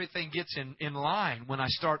everything gets in line when I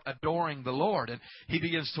start adoring the Lord. And He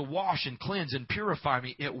begins to wash and cleanse and purify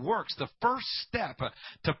me. It works. The first step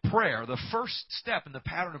to prayer, the first step in the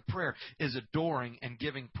pattern of prayer is adoring and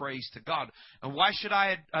giving praise to God. And why should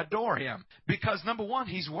I adore Him? Because, number one,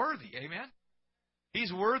 He's worthy. Amen?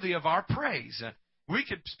 He's worthy of our praise. We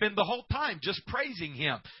could spend the whole time just praising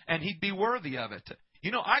Him, and He'd be worthy of it.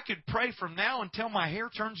 You know, I could pray from now until my hair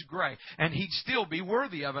turns gray, and He'd still be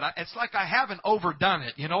worthy of it. It's like I haven't overdone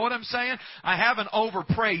it. You know what I'm saying? I haven't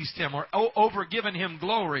overpraised Him or overgiven Him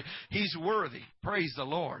glory. He's worthy. Praise the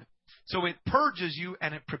Lord. So it purges you,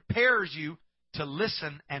 and it prepares you to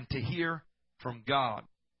listen and to hear from God.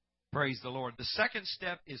 Praise the Lord. The second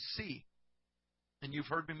step is C. And you've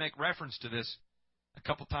heard me make reference to this a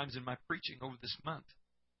couple times in my preaching over this month.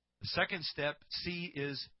 The second step, C,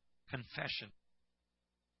 is confession.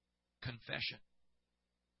 Confession.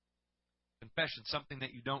 Confession, something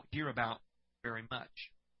that you don't hear about very much.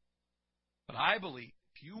 But I believe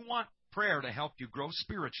if you want prayer to help you grow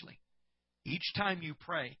spiritually, each time you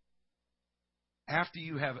pray, after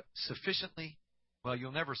you have sufficiently, well,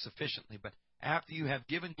 you'll never sufficiently, but after you have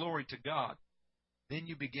given glory to God, then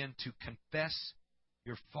you begin to confess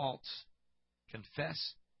your faults,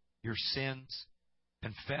 confess your sins,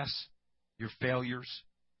 confess your failures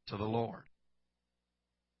to the Lord.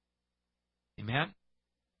 Amen?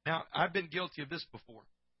 Now, I've been guilty of this before.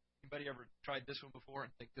 Anybody ever tried this one before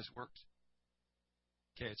and think this works?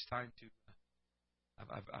 Okay, it's time to...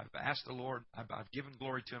 I've asked the Lord. I've given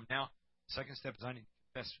glory to Him. Now, the second step is I need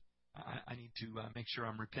to confess. I need to make sure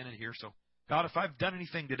I'm repentant here. So, God, if I've done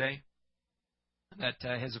anything today that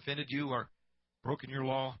has offended you or broken your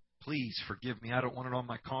law, please forgive me. I don't want it on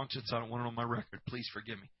my conscience. I don't want it on my record. Please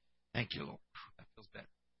forgive me. Thank you, Lord. That feels better.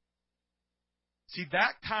 See,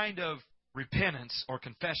 that kind of repentance or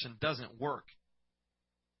confession doesn't work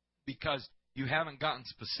because you haven't gotten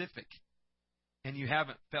specific and you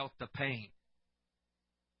haven't felt the pain.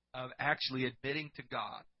 of actually admitting to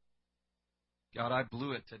God, God, I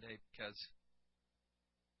blew it today because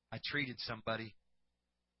I treated somebody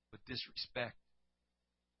with disrespect,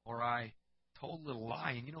 or I told a little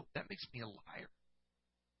lie, and that makes me a liar.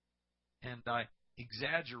 And I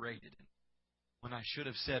exaggerated when I should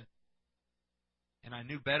have said, and I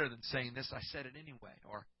knew better than saying this, I said it anyway.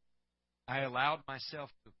 Or I allowed myself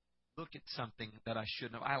to look at something that I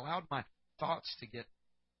shouldn't have. I allowed my thoughts to get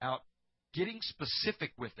out. Getting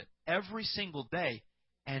specific with it every single day,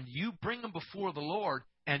 and you bring them before the Lord,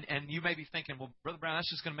 and you may be thinking, well, Brother Brown,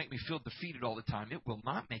 that's just going to make me feel defeated all the time. It will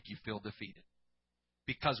not make you feel defeated.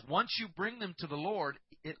 Because once you bring them to the Lord,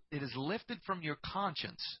 it is lifted from your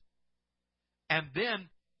conscience. And then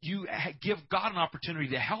you give God an opportunity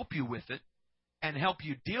to help you with it, and help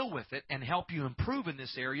you deal with it, and help you improve in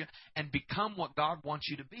this area, and become what God wants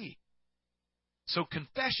you to be. So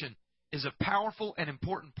confession is a powerful and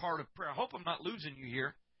important part of prayer. I hope I'm not losing you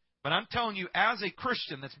here, but I'm telling you, as a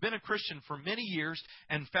Christian that's been a Christian for many years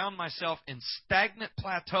and found myself in stagnant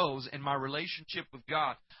plateaus in my relationship with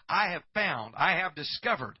God, I have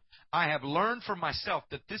discovered, I have learned for myself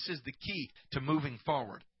that this is the key to moving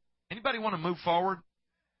forward. Anybody want to move forward?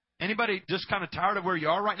 Anybody just kind of tired of where you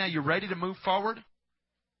are right now? You're ready to move forward?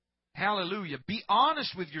 Hallelujah. Be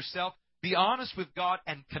honest with yourself. Be honest with God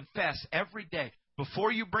and confess every day.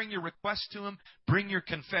 Before you bring your request to Him, bring your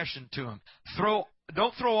confession to Him.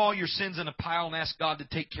 Don't throw all your sins in a pile and ask God to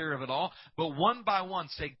take care of it all. But one by one,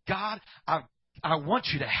 say, God, I want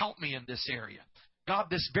you to help me in this area. God,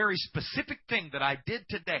 this very specific thing that I did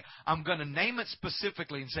today, I'm going to name it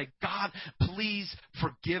specifically and say, God, please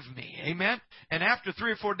forgive me. Amen? And after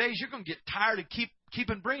 3 or 4 days, you're going to get tired of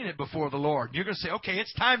keeping bringing it before the Lord. You're going to say, okay,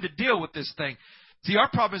 it's time to deal with this thing. See, our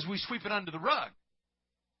problem is we sweep it under the rug.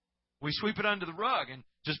 We sweep it under the rug and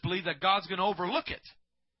just believe that God's going to overlook it.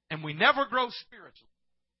 And we never grow spiritually.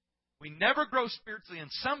 We never grow spiritually, and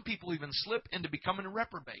some people even slip into becoming a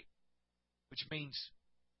reprobate, which means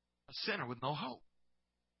a sinner with no hope,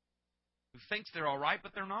 who thinks they're all right,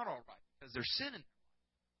 but they're not all right because they're sinning.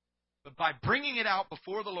 But by bringing it out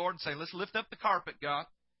before the Lord and saying, let's lift up the carpet, God.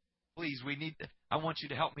 Please, I want you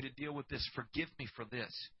to help me to deal with this. Forgive me for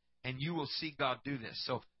this. And you will see God do this.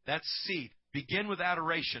 So that's C. Begin with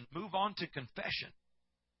adoration. Move on to confession.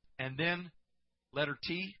 And then, letter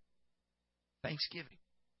T, thanksgiving.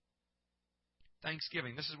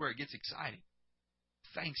 Thanksgiving. This is where it gets exciting.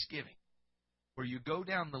 Thanksgiving. Where you go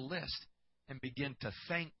down the list and begin to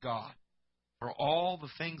thank God for all the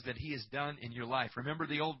things that He has done in your life. Remember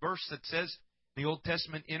the old verse that says, in the Old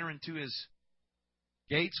Testament, enter into His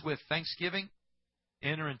gates with thanksgiving,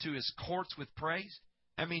 enter into His courts with praise.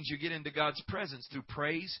 That means you get into God's presence through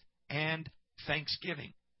praise and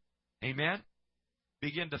thanksgiving. Amen?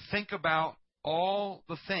 Begin to think about all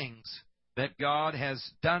the things that God has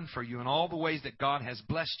done for you and all the ways that God has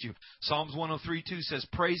blessed you. Psalms 103:2 says,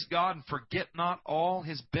 praise God and forget not all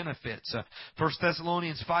His benefits. 1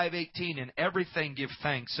 Thessalonians 5:18, in everything give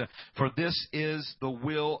thanks, for this is the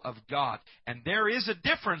will of God. And there is a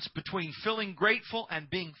difference between feeling grateful and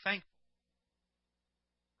being thankful.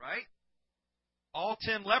 Right? All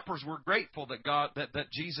 10 lepers were grateful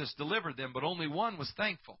that Jesus delivered them, but only one was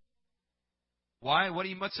thankful. Why?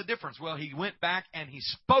 What's the difference? Well, he went back and he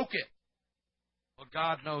spoke it. Well,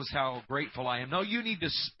 God knows how grateful I am. No, you need to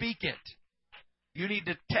speak it. You need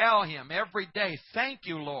to tell Him every day, thank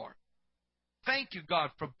you, Lord. Thank you,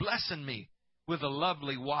 God, for blessing me with a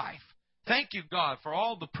lovely wife. Thank you, God, for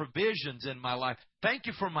all the provisions in my life. Thank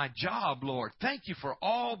you for my job, Lord. Thank you for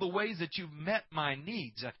all the ways that you've met my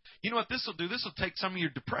needs. You know what this will do? This will take some of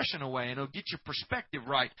your depression away, and it'll get your perspective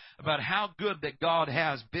right about how good that God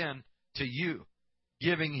has been to you.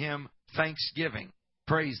 Giving Him thanksgiving.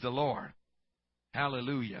 Praise the Lord.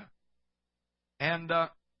 Hallelujah. And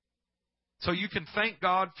so you can thank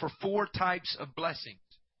God for 4 types of blessings.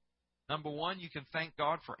 Number 1, you can thank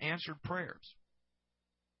God for answered prayers.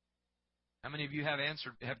 How many of you have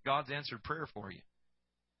God's answered prayer for you?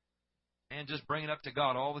 And just bring it up to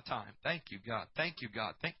God all the time. Thank you, God. Thank you,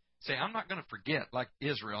 God. Say, I'm not going to forget like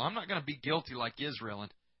Israel. I'm not going to be guilty like Israel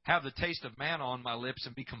and have the taste of manna on my lips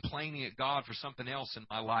and be complaining at God for something else in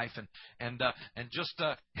my life and just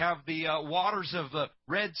have the waters of the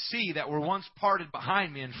Red Sea that were once parted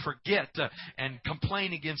behind me and forget and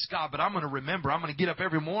complain against God. But I'm going to remember. I'm going to get up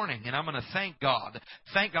every morning and I'm going to thank God.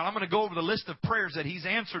 Thank God. I'm going to go over the list of prayers that He's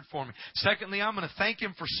answered for me. Secondly, I'm going to thank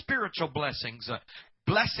Him for spiritual blessings.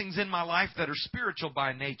 blessings in my life that are spiritual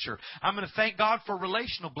by nature. I'm going to thank God for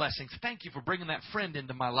relational blessings. Thank you for bringing that friend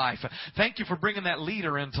into my life. Thank you for bringing that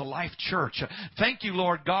leader into Life Church. Thank you,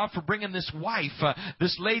 Lord God, for bringing this wife,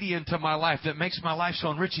 this lady into my life that makes my life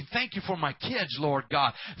so enriching. Thank you for my kids, Lord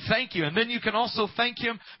God. Thank you. And then you can also thank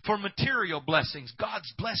Him for material blessings.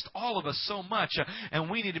 God's blessed all of us so much, and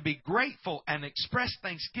we need to be grateful and express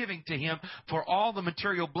thanksgiving to Him for all the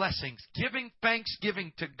material blessings. Giving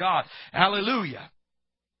thanksgiving to God. Hallelujah.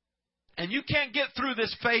 And you can't get through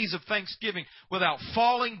this phase of thanksgiving without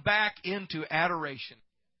falling back into adoration.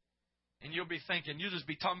 And you'll be thinking, you'll just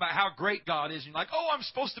be talking about how great God is. And you're like, oh, I'm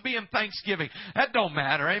supposed to be in thanksgiving. That don't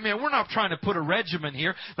matter. Amen. We're not trying to put a regimen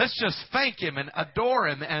here. Let's just thank Him and adore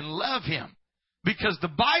Him and love Him. Because the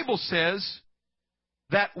Bible says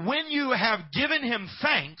that when you have given Him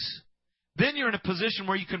thanks, then you're in a position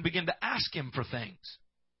where you can begin to ask Him for things.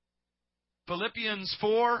 Philippians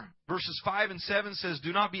 4, verses 5 and 7 says,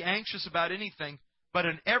 do not be anxious about anything, but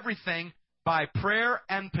in everything, by prayer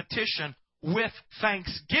and petition, with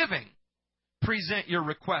thanksgiving, present your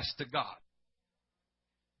requests to God.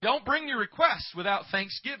 Don't bring your requests without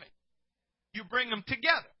thanksgiving. You bring them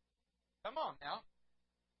together. Come on now.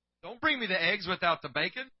 Don't bring me the eggs without the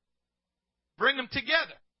bacon. Bring them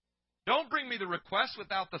together. Don't bring me the request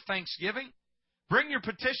without the thanksgiving. Bring your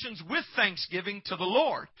petitions with thanksgiving to the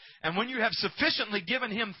Lord. And when you have sufficiently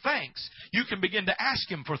given Him thanks, you can begin to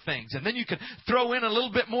ask Him for things. And then you can throw in a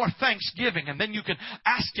little bit more thanksgiving. And then you can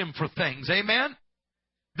ask Him for things. Amen?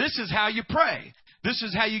 This is how you pray. This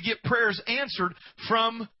is how you get prayers answered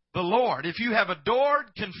from the Lord. If you have adored,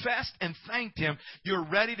 confessed, and thanked Him, you're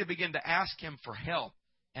ready to begin to ask Him for help.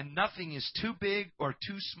 And nothing is too big or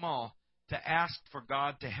too small to ask for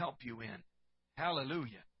God to help you in.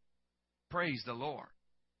 Hallelujah. Praise the Lord.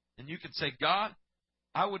 And you could say, God,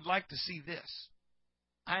 I would like to see this.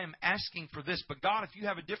 I am asking for this. But God, if you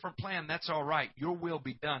have a different plan, that's all right. Your will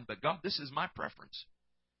be done. But God, this is my preference.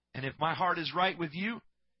 And if my heart is right with you,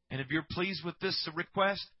 and if you're pleased with this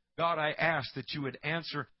request, God, I ask that you would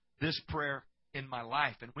answer this prayer in my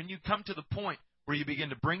life. And when you come to the point where you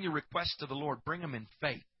begin to bring your requests to the Lord, bring them in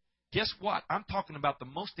faith. Guess what? I'm talking about the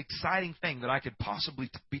most exciting thing that I could possibly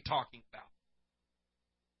be talking about.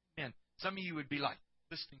 Man, some of you would be like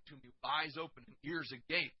listening to me with eyes open and ears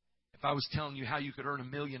agape if I was telling you how you could earn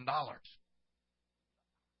 $1 million.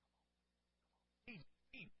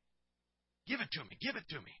 Give it to me. Give it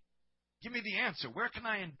to me. Give me the answer. Where can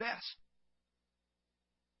I invest?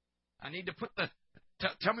 I need to put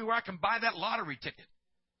tell me where I can buy that lottery ticket.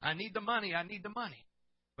 I need the money. I need the money.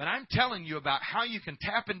 But I'm telling you about how you can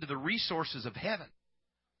tap into the resources of heaven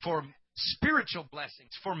for spiritual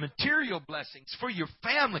blessings, for material blessings, for your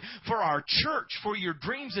family, for our church, for your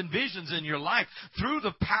dreams and visions in your life, through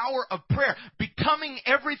the power of prayer, becoming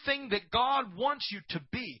everything that God wants you to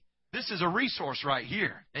be. This is a resource right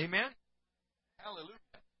here. Amen? Hallelujah.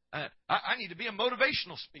 I need to be a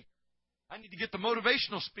motivational speaker. I need to get the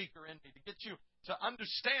motivational speaker in me to get you to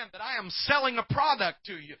understand that I am selling a product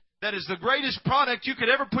to you that is the greatest product you could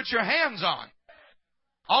ever put your hands on.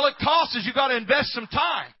 All it costs is you got to invest some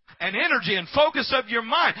time and energy and focus of your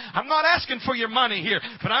mind. I'm not asking for your money here,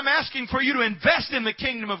 but I'm asking for you to invest in the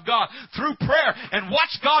kingdom of God through prayer and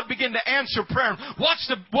watch God begin to answer prayer. Watch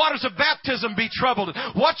the waters of baptism be troubled.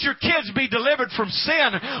 Watch your kids be delivered from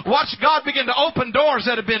sin. Watch God begin to open doors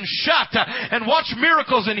that have been shut, and watch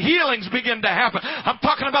miracles and healings begin to happen. I'm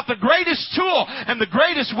talking about the greatest tool and the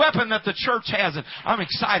greatest weapon that the church has, and I'm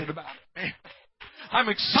excited about it, man. I'm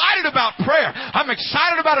excited about prayer. I'm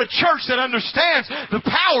excited about a church that understands the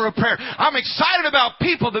power of prayer. I'm excited about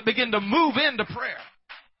people that begin to move into prayer.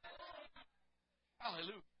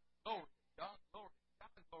 Hallelujah. Glory to God. Glory to God.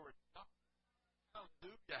 Glory to God.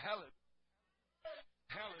 Hallelujah. Hallelujah.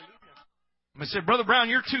 Hallelujah. I'm going to say, Brother Brown,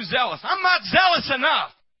 you're too zealous. I'm not zealous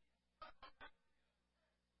enough.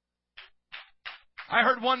 I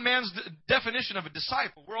heard one man's definition of a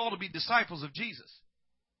disciple. We're all to be disciples of Jesus.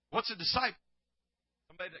 What's a disciple?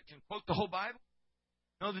 Somebody that can quote the whole Bible?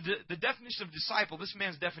 No, the definition of disciple, this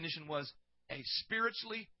man's definition was a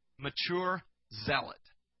spiritually mature zealot.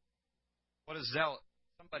 What is zealot?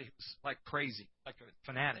 Somebody who's like crazy, like a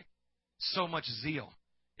fanatic. So much zeal.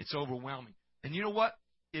 It's overwhelming. And you know what?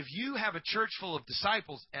 If you have a church full of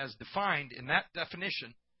disciples as defined in that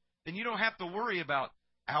definition, then you don't have to worry about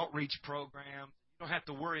outreach programs. You don't have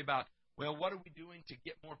to worry about, well, what are we doing to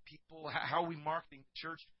get more people? How are we marketing the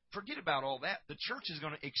church? Forget about all that. The church is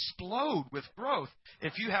going to explode with growth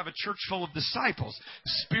if you have a church full of disciples,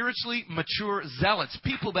 spiritually mature zealots,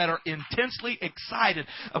 people that are intensely excited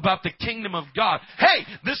about the kingdom of God. Hey,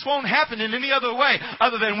 this won't happen in any other way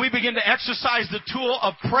other than we begin to exercise the tool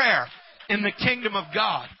of prayer in the kingdom of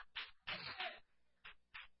God.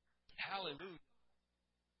 Hallelujah.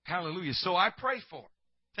 Hallelujah. So I pray for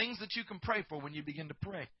things that you can pray for when you begin to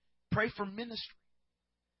pray. Pray for ministry.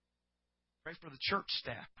 Pray for the church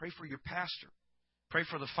staff. Pray for your pastor. Pray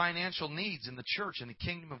for the financial needs in the church and the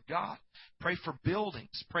kingdom of God. Pray for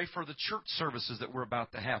buildings. Pray for the church services that we're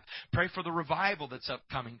about to have. Pray for the revival that's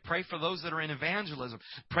upcoming. Pray for those that are in evangelism.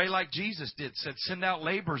 Pray like Jesus did, said, send out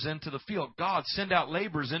laborers into the field. God, send out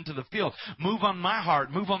laborers into the field. Move on my heart.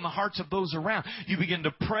 Move on the hearts of those around. You begin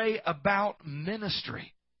to pray about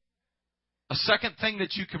ministry. A second thing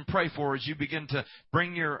that you can pray for as you begin to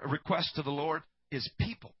bring your request to the Lord is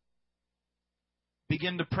people.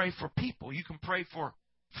 Begin to pray for people. You can pray for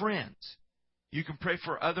friends. You can pray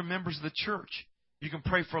for other members of the church. You can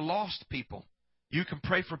pray for lost people. You can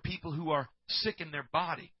pray for people who are sick in their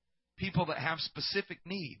body. People that have specific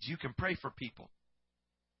needs. You can pray for people.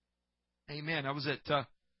 Amen. I was at,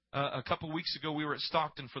 a couple of weeks ago, we were at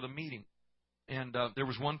Stockton for the meeting. And there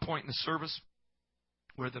was one point in the service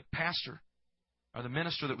where the pastor or the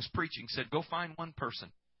minister that was preaching said, go find one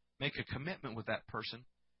person. Make a commitment with that person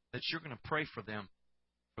that you're going to pray for them,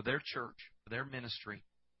 for their church, for their ministry,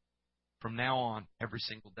 from now on, every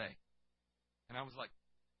single day. And I was like,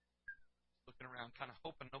 looking around, kind of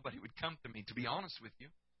hoping nobody would come to me, to be honest with you,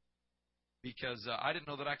 because I didn't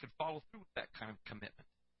know that I could follow through with that kind of commitment.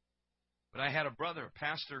 But I had a brother, a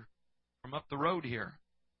pastor from up the road here,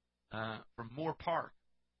 from Moore Park,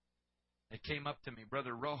 that came up to me,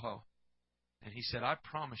 Brother Rojo, and he said, I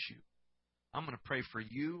promise you, I'm going to pray for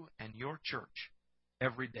you and your church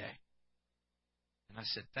every day. And I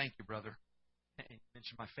said, thank you, brother. And he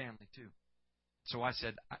mentioned my family, too. So I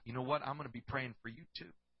said, you know what? I'm going to be praying for you,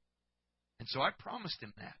 too. And so I promised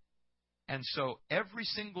him that. And so every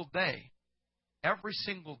single day,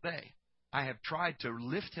 I have tried to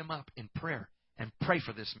lift him up in prayer and pray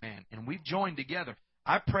for this man. And we've joined together.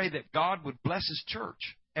 I pray that God would bless his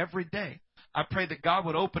church every day. I pray that God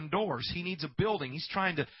would open doors. He needs a building. He's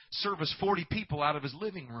trying to service 40 people out of his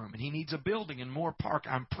living room, and he needs a building in Moore Park.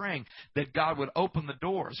 I'm praying that God would open the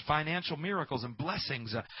doors, financial miracles and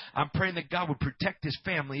blessings. I'm praying that God would protect his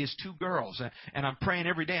family, his 2 girls. And I'm praying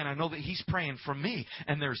every day, and I know that he's praying for me.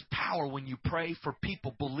 And there's power when you pray for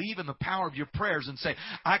people. Believe in the power of your prayers and say,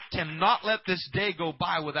 I cannot let this day go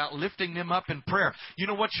by without lifting them up in prayer. You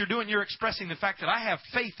know what you're doing? You're expressing the fact that I have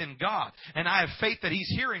faith in God, and I have faith that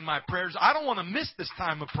he's hearing my prayers. I don't want to miss this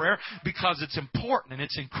time of prayer because it's important and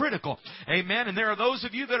it's critical. Amen. And there are those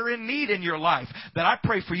of you that are in need in your life that I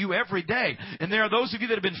pray for you every day. And there are those of you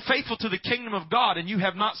that have been faithful to the kingdom of God and you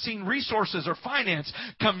have not seen resources or finance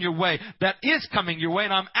come your way. That is coming your way,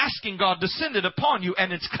 and I'm asking God to send it upon you,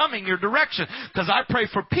 and it's coming your direction, because I pray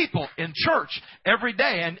for people in church every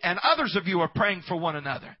day, and others of you are praying for one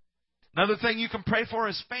another. Another thing you can pray for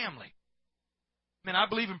is family. I mean, I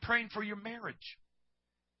believe in praying for your marriage.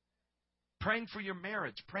 Praying for your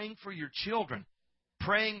marriage, praying for your children,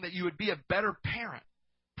 praying that you would be a better parent,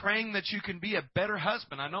 praying that you can be a better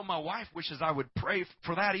husband. I know my wife wishes I would pray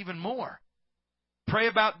for that even more. Pray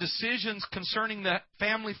about decisions concerning the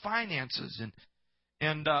family finances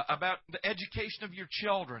and about the education of your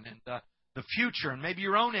children and the future and maybe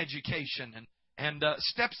your own education and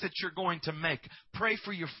steps that you're going to make. Pray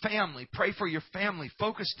for your family. Pray for your family.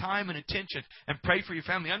 Focus time and attention and pray for your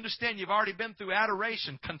family. Understand you've already been through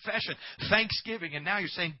adoration, confession, thanksgiving, and now you're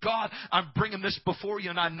saying, God, I'm bringing this before you,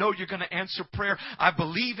 and I know you're going to answer prayer. I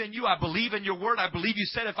believe in you. I believe in your word. I believe you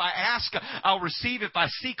said if I ask, I'll receive. If I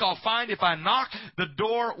seek, I'll find. If I knock, the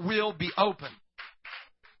door will be open.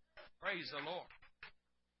 Praise the Lord.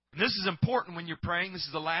 And this is important when you're praying. This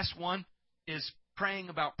is the last one, is praying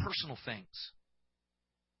about personal things.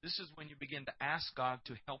 This is when you begin to ask God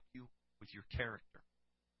to help you with your character.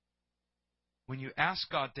 When you ask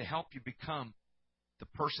God to help you become the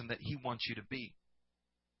person that He wants you to be.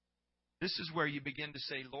 This is where you begin to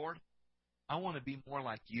say, Lord, I want to be more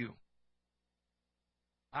like you.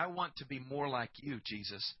 I want to be more like you,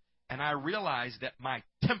 Jesus. And I realize that my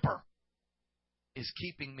temper is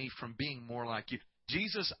keeping me from being more like you.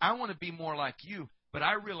 Jesus, I want to be more like you, but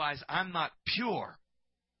I realize I'm not pure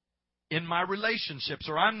in my relationships,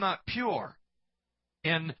 or I'm not pure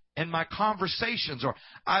in my conversations, or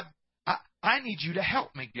I need you to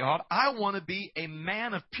help me, God. I want to be a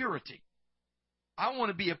man of purity. I want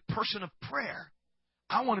to be a person of prayer.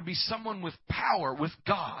 I want to be someone with power with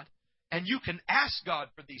God. And you can ask God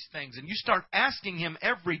for these things, and you start asking Him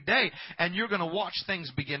every day, and you're going to watch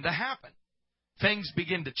things begin to happen. Things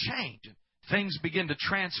begin to change. things begin to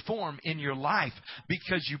transform in your life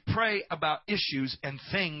because you pray about issues and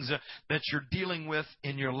things that you're dealing with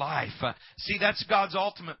in your life. See, that's God's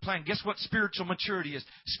ultimate plan. Guess what spiritual maturity is?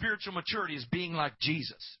 Spiritual maturity is being like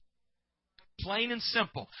Jesus. Plain and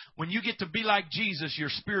simple. When you get to be like Jesus, you're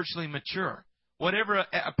spiritually mature. Whatever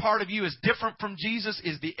a part of you is different from Jesus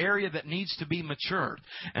is the area that needs to be matured.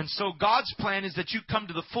 And so God's plan is that you come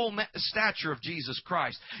to the full stature of Jesus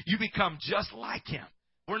Christ. You become just like Him.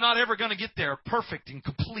 We're not ever going to get there perfect and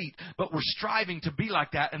complete, but we're striving to be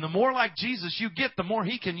like that. And the more like Jesus you get, the more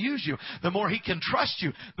He can use you, the more He can trust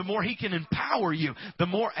you, the more He can empower you, the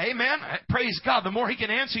more, amen, praise God, the more He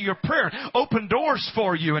can answer your prayer, open doors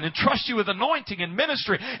for you, and entrust you with anointing and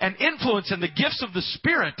ministry and influence and the gifts of the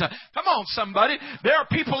Spirit. Come on, somebody. There are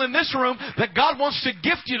people in this room that God wants to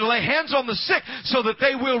gift you to lay hands on the sick so that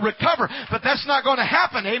they will recover. But that's not going to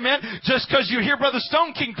happen, amen, just because you hear Brother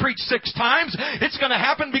Stone King preach 6 times. It's going to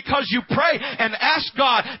happen because you pray and ask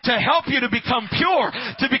God to help you to become pure,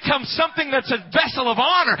 to become something that's a vessel of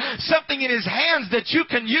honor, something in His hands that you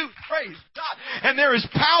can use. Praise God. And there is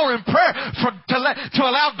power in prayer to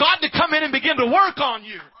allow God to come in and begin to work on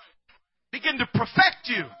you, begin to perfect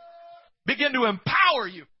you, begin to empower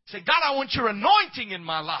you. Say, God, I want your anointing in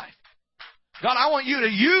my life. God, I want you to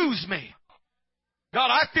use me.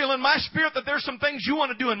 God, I feel in my spirit that there's some things you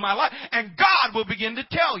want to do in my life, and God will begin to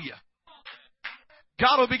tell you.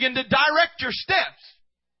 God will begin to direct your steps.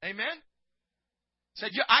 Amen? Said,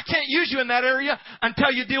 I can't use you in that area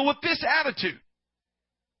until you deal with this attitude.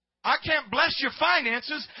 I can't bless your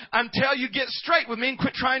finances until you get straight with me and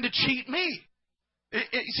quit trying to cheat me.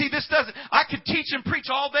 See, this doesn't... I could teach and preach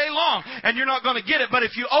all day long, and you're not going to get it. But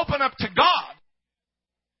if you open up to God,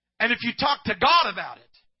 and if you talk to God about it,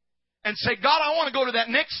 and say, God, I want to go to that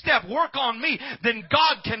next step. Work on me. Then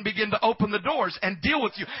God can begin to open the doors and deal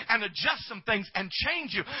with you and adjust some things and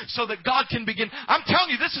change you so that God can begin. I'm telling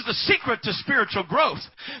you, this is the secret to spiritual growth.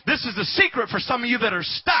 This is the secret for some of you that are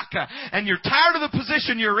stuck and you're tired of the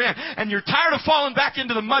position you're in and you're tired of falling back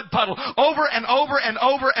into the mud puddle over and over and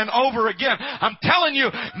over and over again. I'm telling you,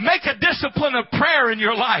 make a discipline of prayer in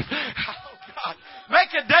your life. Oh, God. Make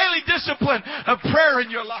a daily discipline of prayer in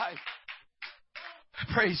your life.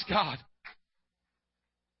 Praise God.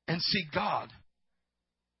 And see God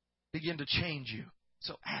begin to change you.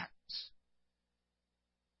 So acts.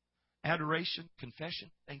 Adoration, confession,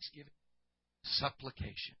 thanksgiving,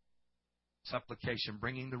 supplication. Supplication,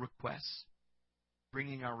 bringing the requests.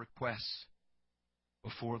 Bringing our requests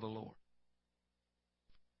before the Lord.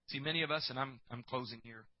 See, many of us, and I'm closing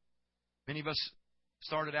here, many of us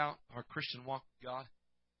started out our Christian walk with God,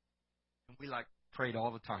 and we prayed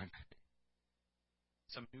all the time.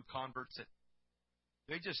 Some new converts that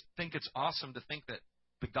they just think it's awesome to think that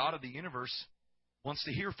the God of the universe wants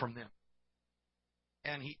to hear from them.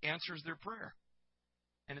 And He answers their prayer.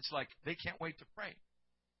 And it's like they can't wait to pray.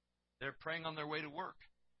 They're praying on their way to work.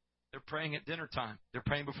 They're praying at dinner time. They're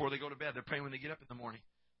praying before they go to bed. They're praying when they get up in the morning.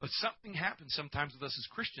 But something happens sometimes with us as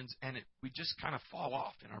Christians, and we just kind of fall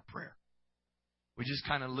off in our prayer. We just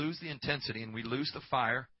kind of lose the intensity, and we lose the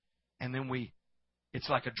fire. And then it's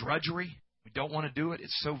like a drudgery. We don't want to do it.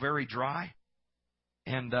 It's so very dry,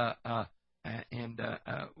 and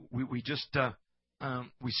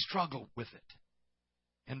we struggle with it.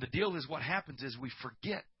 And the deal is, what happens is we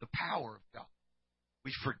forget the power of God.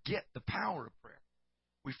 We forget the power of prayer.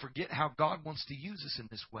 We forget how God wants to use us in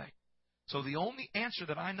this way. So the only answer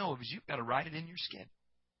that I know of is you've got to write it in your schedule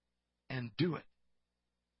and do it.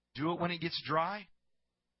 Do it when it gets dry.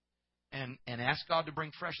 And ask God to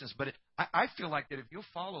bring freshness. But I feel like that if you'll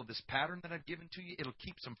follow this pattern that I've given to you, it'll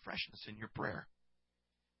keep some freshness in your prayer.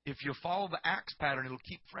 If you'll follow the Acts pattern, it'll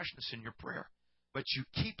keep freshness in your prayer. But you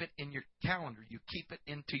keep it in your calendar. You keep it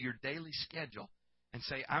into your daily schedule and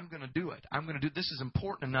say, I'm going to do it. I'm going to do this is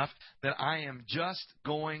important enough that I am just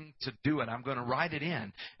going to do it. I'm going to write it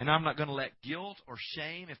in. And I'm not going to let guilt or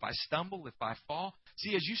shame, if I stumble, if I fall.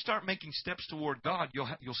 See, as you start making steps toward God,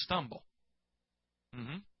 you'll stumble.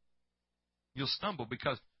 Mm-hmm. You'll stumble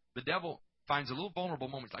because the devil finds a little vulnerable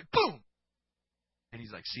moment. He's like, boom! And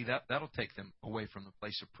he's like, see, that'll take them away from the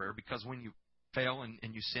place of prayer. Because when you fail and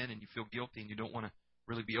you sin and you feel guilty and you don't want to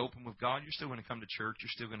really be open with God, you're still going to come to church. You're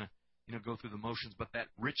still going to go through the motions. But that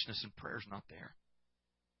richness in prayer is not there.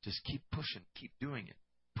 Just keep pushing. Keep doing it.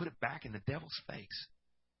 Put it back in the devil's face.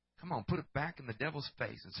 Come on, put it back in the devil's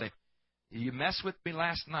face and say, you messed with me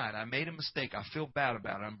last night. I made a mistake. I feel bad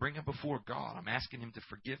about it. I'm bringing it before God. I'm asking Him to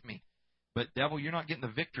forgive me. But devil, you're not getting the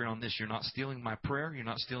victory on this. You're not stealing my prayer. You're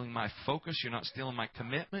not stealing my focus. You're not stealing my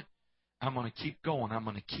commitment. I'm going to keep going. I'm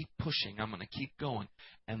going to keep pushing. I'm going to keep going.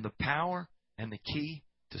 And the power and the key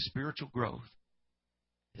to spiritual growth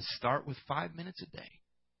is start with 5 minutes a day,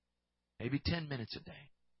 maybe 10 minutes a day,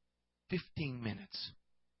 15 minutes,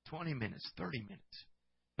 20 minutes, 30 minutes.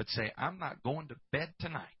 But say, I'm not going to bed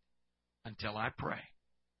tonight until I pray.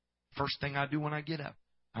 First thing I do when I get up,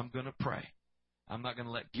 I'm going to pray. I'm not going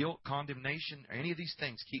to let guilt, condemnation, or any of these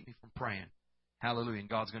things keep me from praying. Hallelujah. And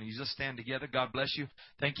God's going to use us. Stand together. God bless you.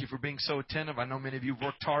 Thank you for being so attentive. I know many of you have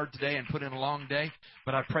worked hard today and put in a long day.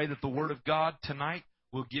 But I pray that the Word of God tonight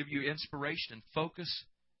will give you inspiration and focus,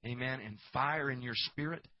 amen, and fire in your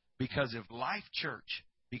spirit. Because if Life Church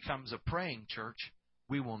becomes a praying church,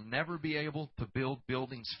 we will never be able to build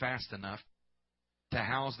buildings fast enough to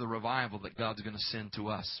house the revival that God's going to send to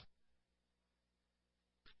us.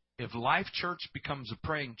 If Life Church becomes a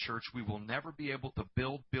praying church, we will never be able to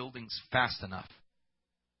build buildings fast enough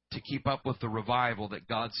to keep up with the revival that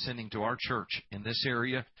God's sending to our church in this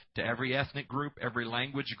area, to every ethnic group, every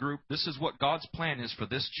language group. This is what God's plan is for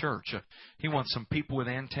this church. He wants some people with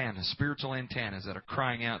antennas, spiritual antennas, that are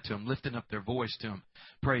crying out to Him, lifting up their voice to Him.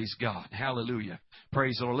 Praise God. Hallelujah.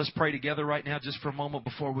 Praise the Lord. Let's pray together right now just for a moment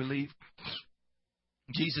before we leave.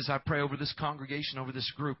 Jesus, I pray over this congregation, over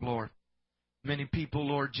this group, Lord. Many people,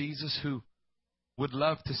 Lord Jesus, who would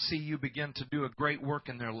love to see You begin to do a great work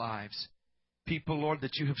in their lives. People, Lord,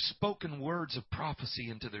 that You have spoken words of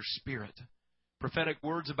prophecy into their spirit. Prophetic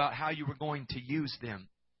words about how You were going to use them.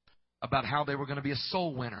 About how they were going to be a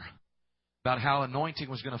soul winner. About how anointing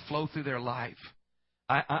was going to flow through their life.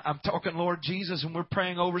 I'm talking, Lord Jesus, and we're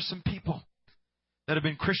praying over some people that have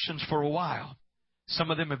been Christians for a while.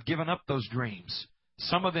 Some of them have given up those dreams.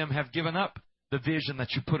 Some of them have given up the vision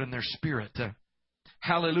that You put in their spirit.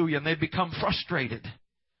 Hallelujah. And they've become frustrated.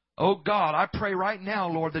 Oh God, I pray right now,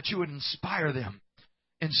 Lord, that You would inspire them.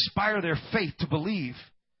 Inspire their faith to believe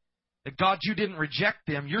that, God, You didn't reject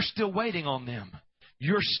them. You're still waiting on them.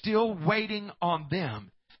 You're still waiting on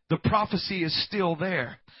them. The prophecy is still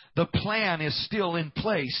there. The plan is still in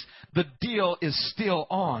place. The deal is still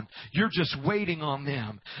on. You're just waiting on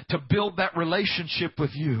them to build that relationship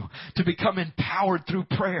with You, to become empowered through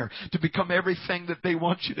prayer, to become everything that they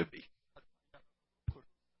want You to be.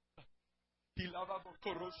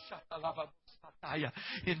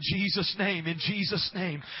 In Jesus' name, in Jesus'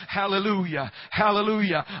 name. Hallelujah.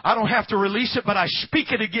 Hallelujah. I don't have to release it, but I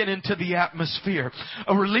speak it again into the atmosphere.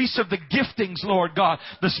 A release of the giftings, Lord God.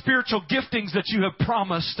 The spiritual giftings that You have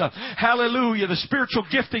promised. Hallelujah. The spiritual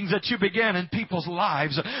giftings that You began in people's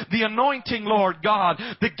lives. The anointing, Lord God.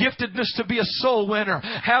 The giftedness to be a soul winner.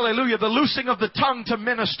 Hallelujah. The loosing of the tongue to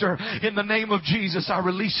minister. In the name of Jesus, I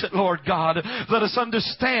release it, Lord God. Let us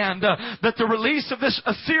understand that the release of this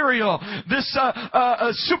ethereal, this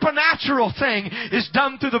supernatural thing is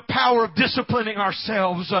done through the power of disciplining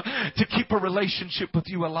ourselves to keep a relationship with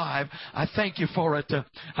You alive. I thank You for it.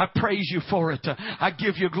 I praise You for it. I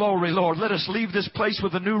give You glory, Lord. Let us leave this place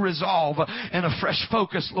with a new resolve and a fresh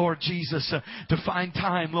focus, Lord Jesus, to find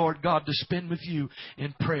time, Lord God, to spend with You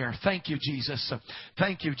in prayer. Thank You, Jesus.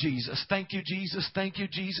 Thank You, Jesus. Thank You, Jesus. Thank You,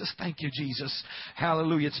 Jesus. Thank You, Jesus.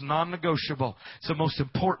 Hallelujah. It's non-negotiable. It's the most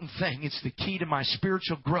important thing. It's the key to my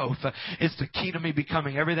spiritual growth. It's the key to me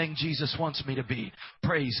becoming everything Jesus wants me to be.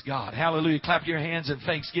 Praise God. Hallelujah. Clap your hands in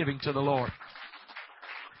thanksgiving to the Lord.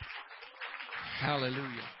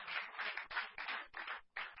 Hallelujah.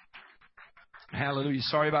 Hallelujah.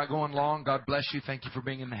 Sorry about going long. God bless you. Thank you for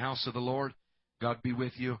being in the house of the Lord. God be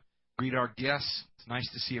with you. Greet our guests. It's nice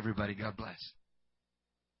to see everybody. God bless.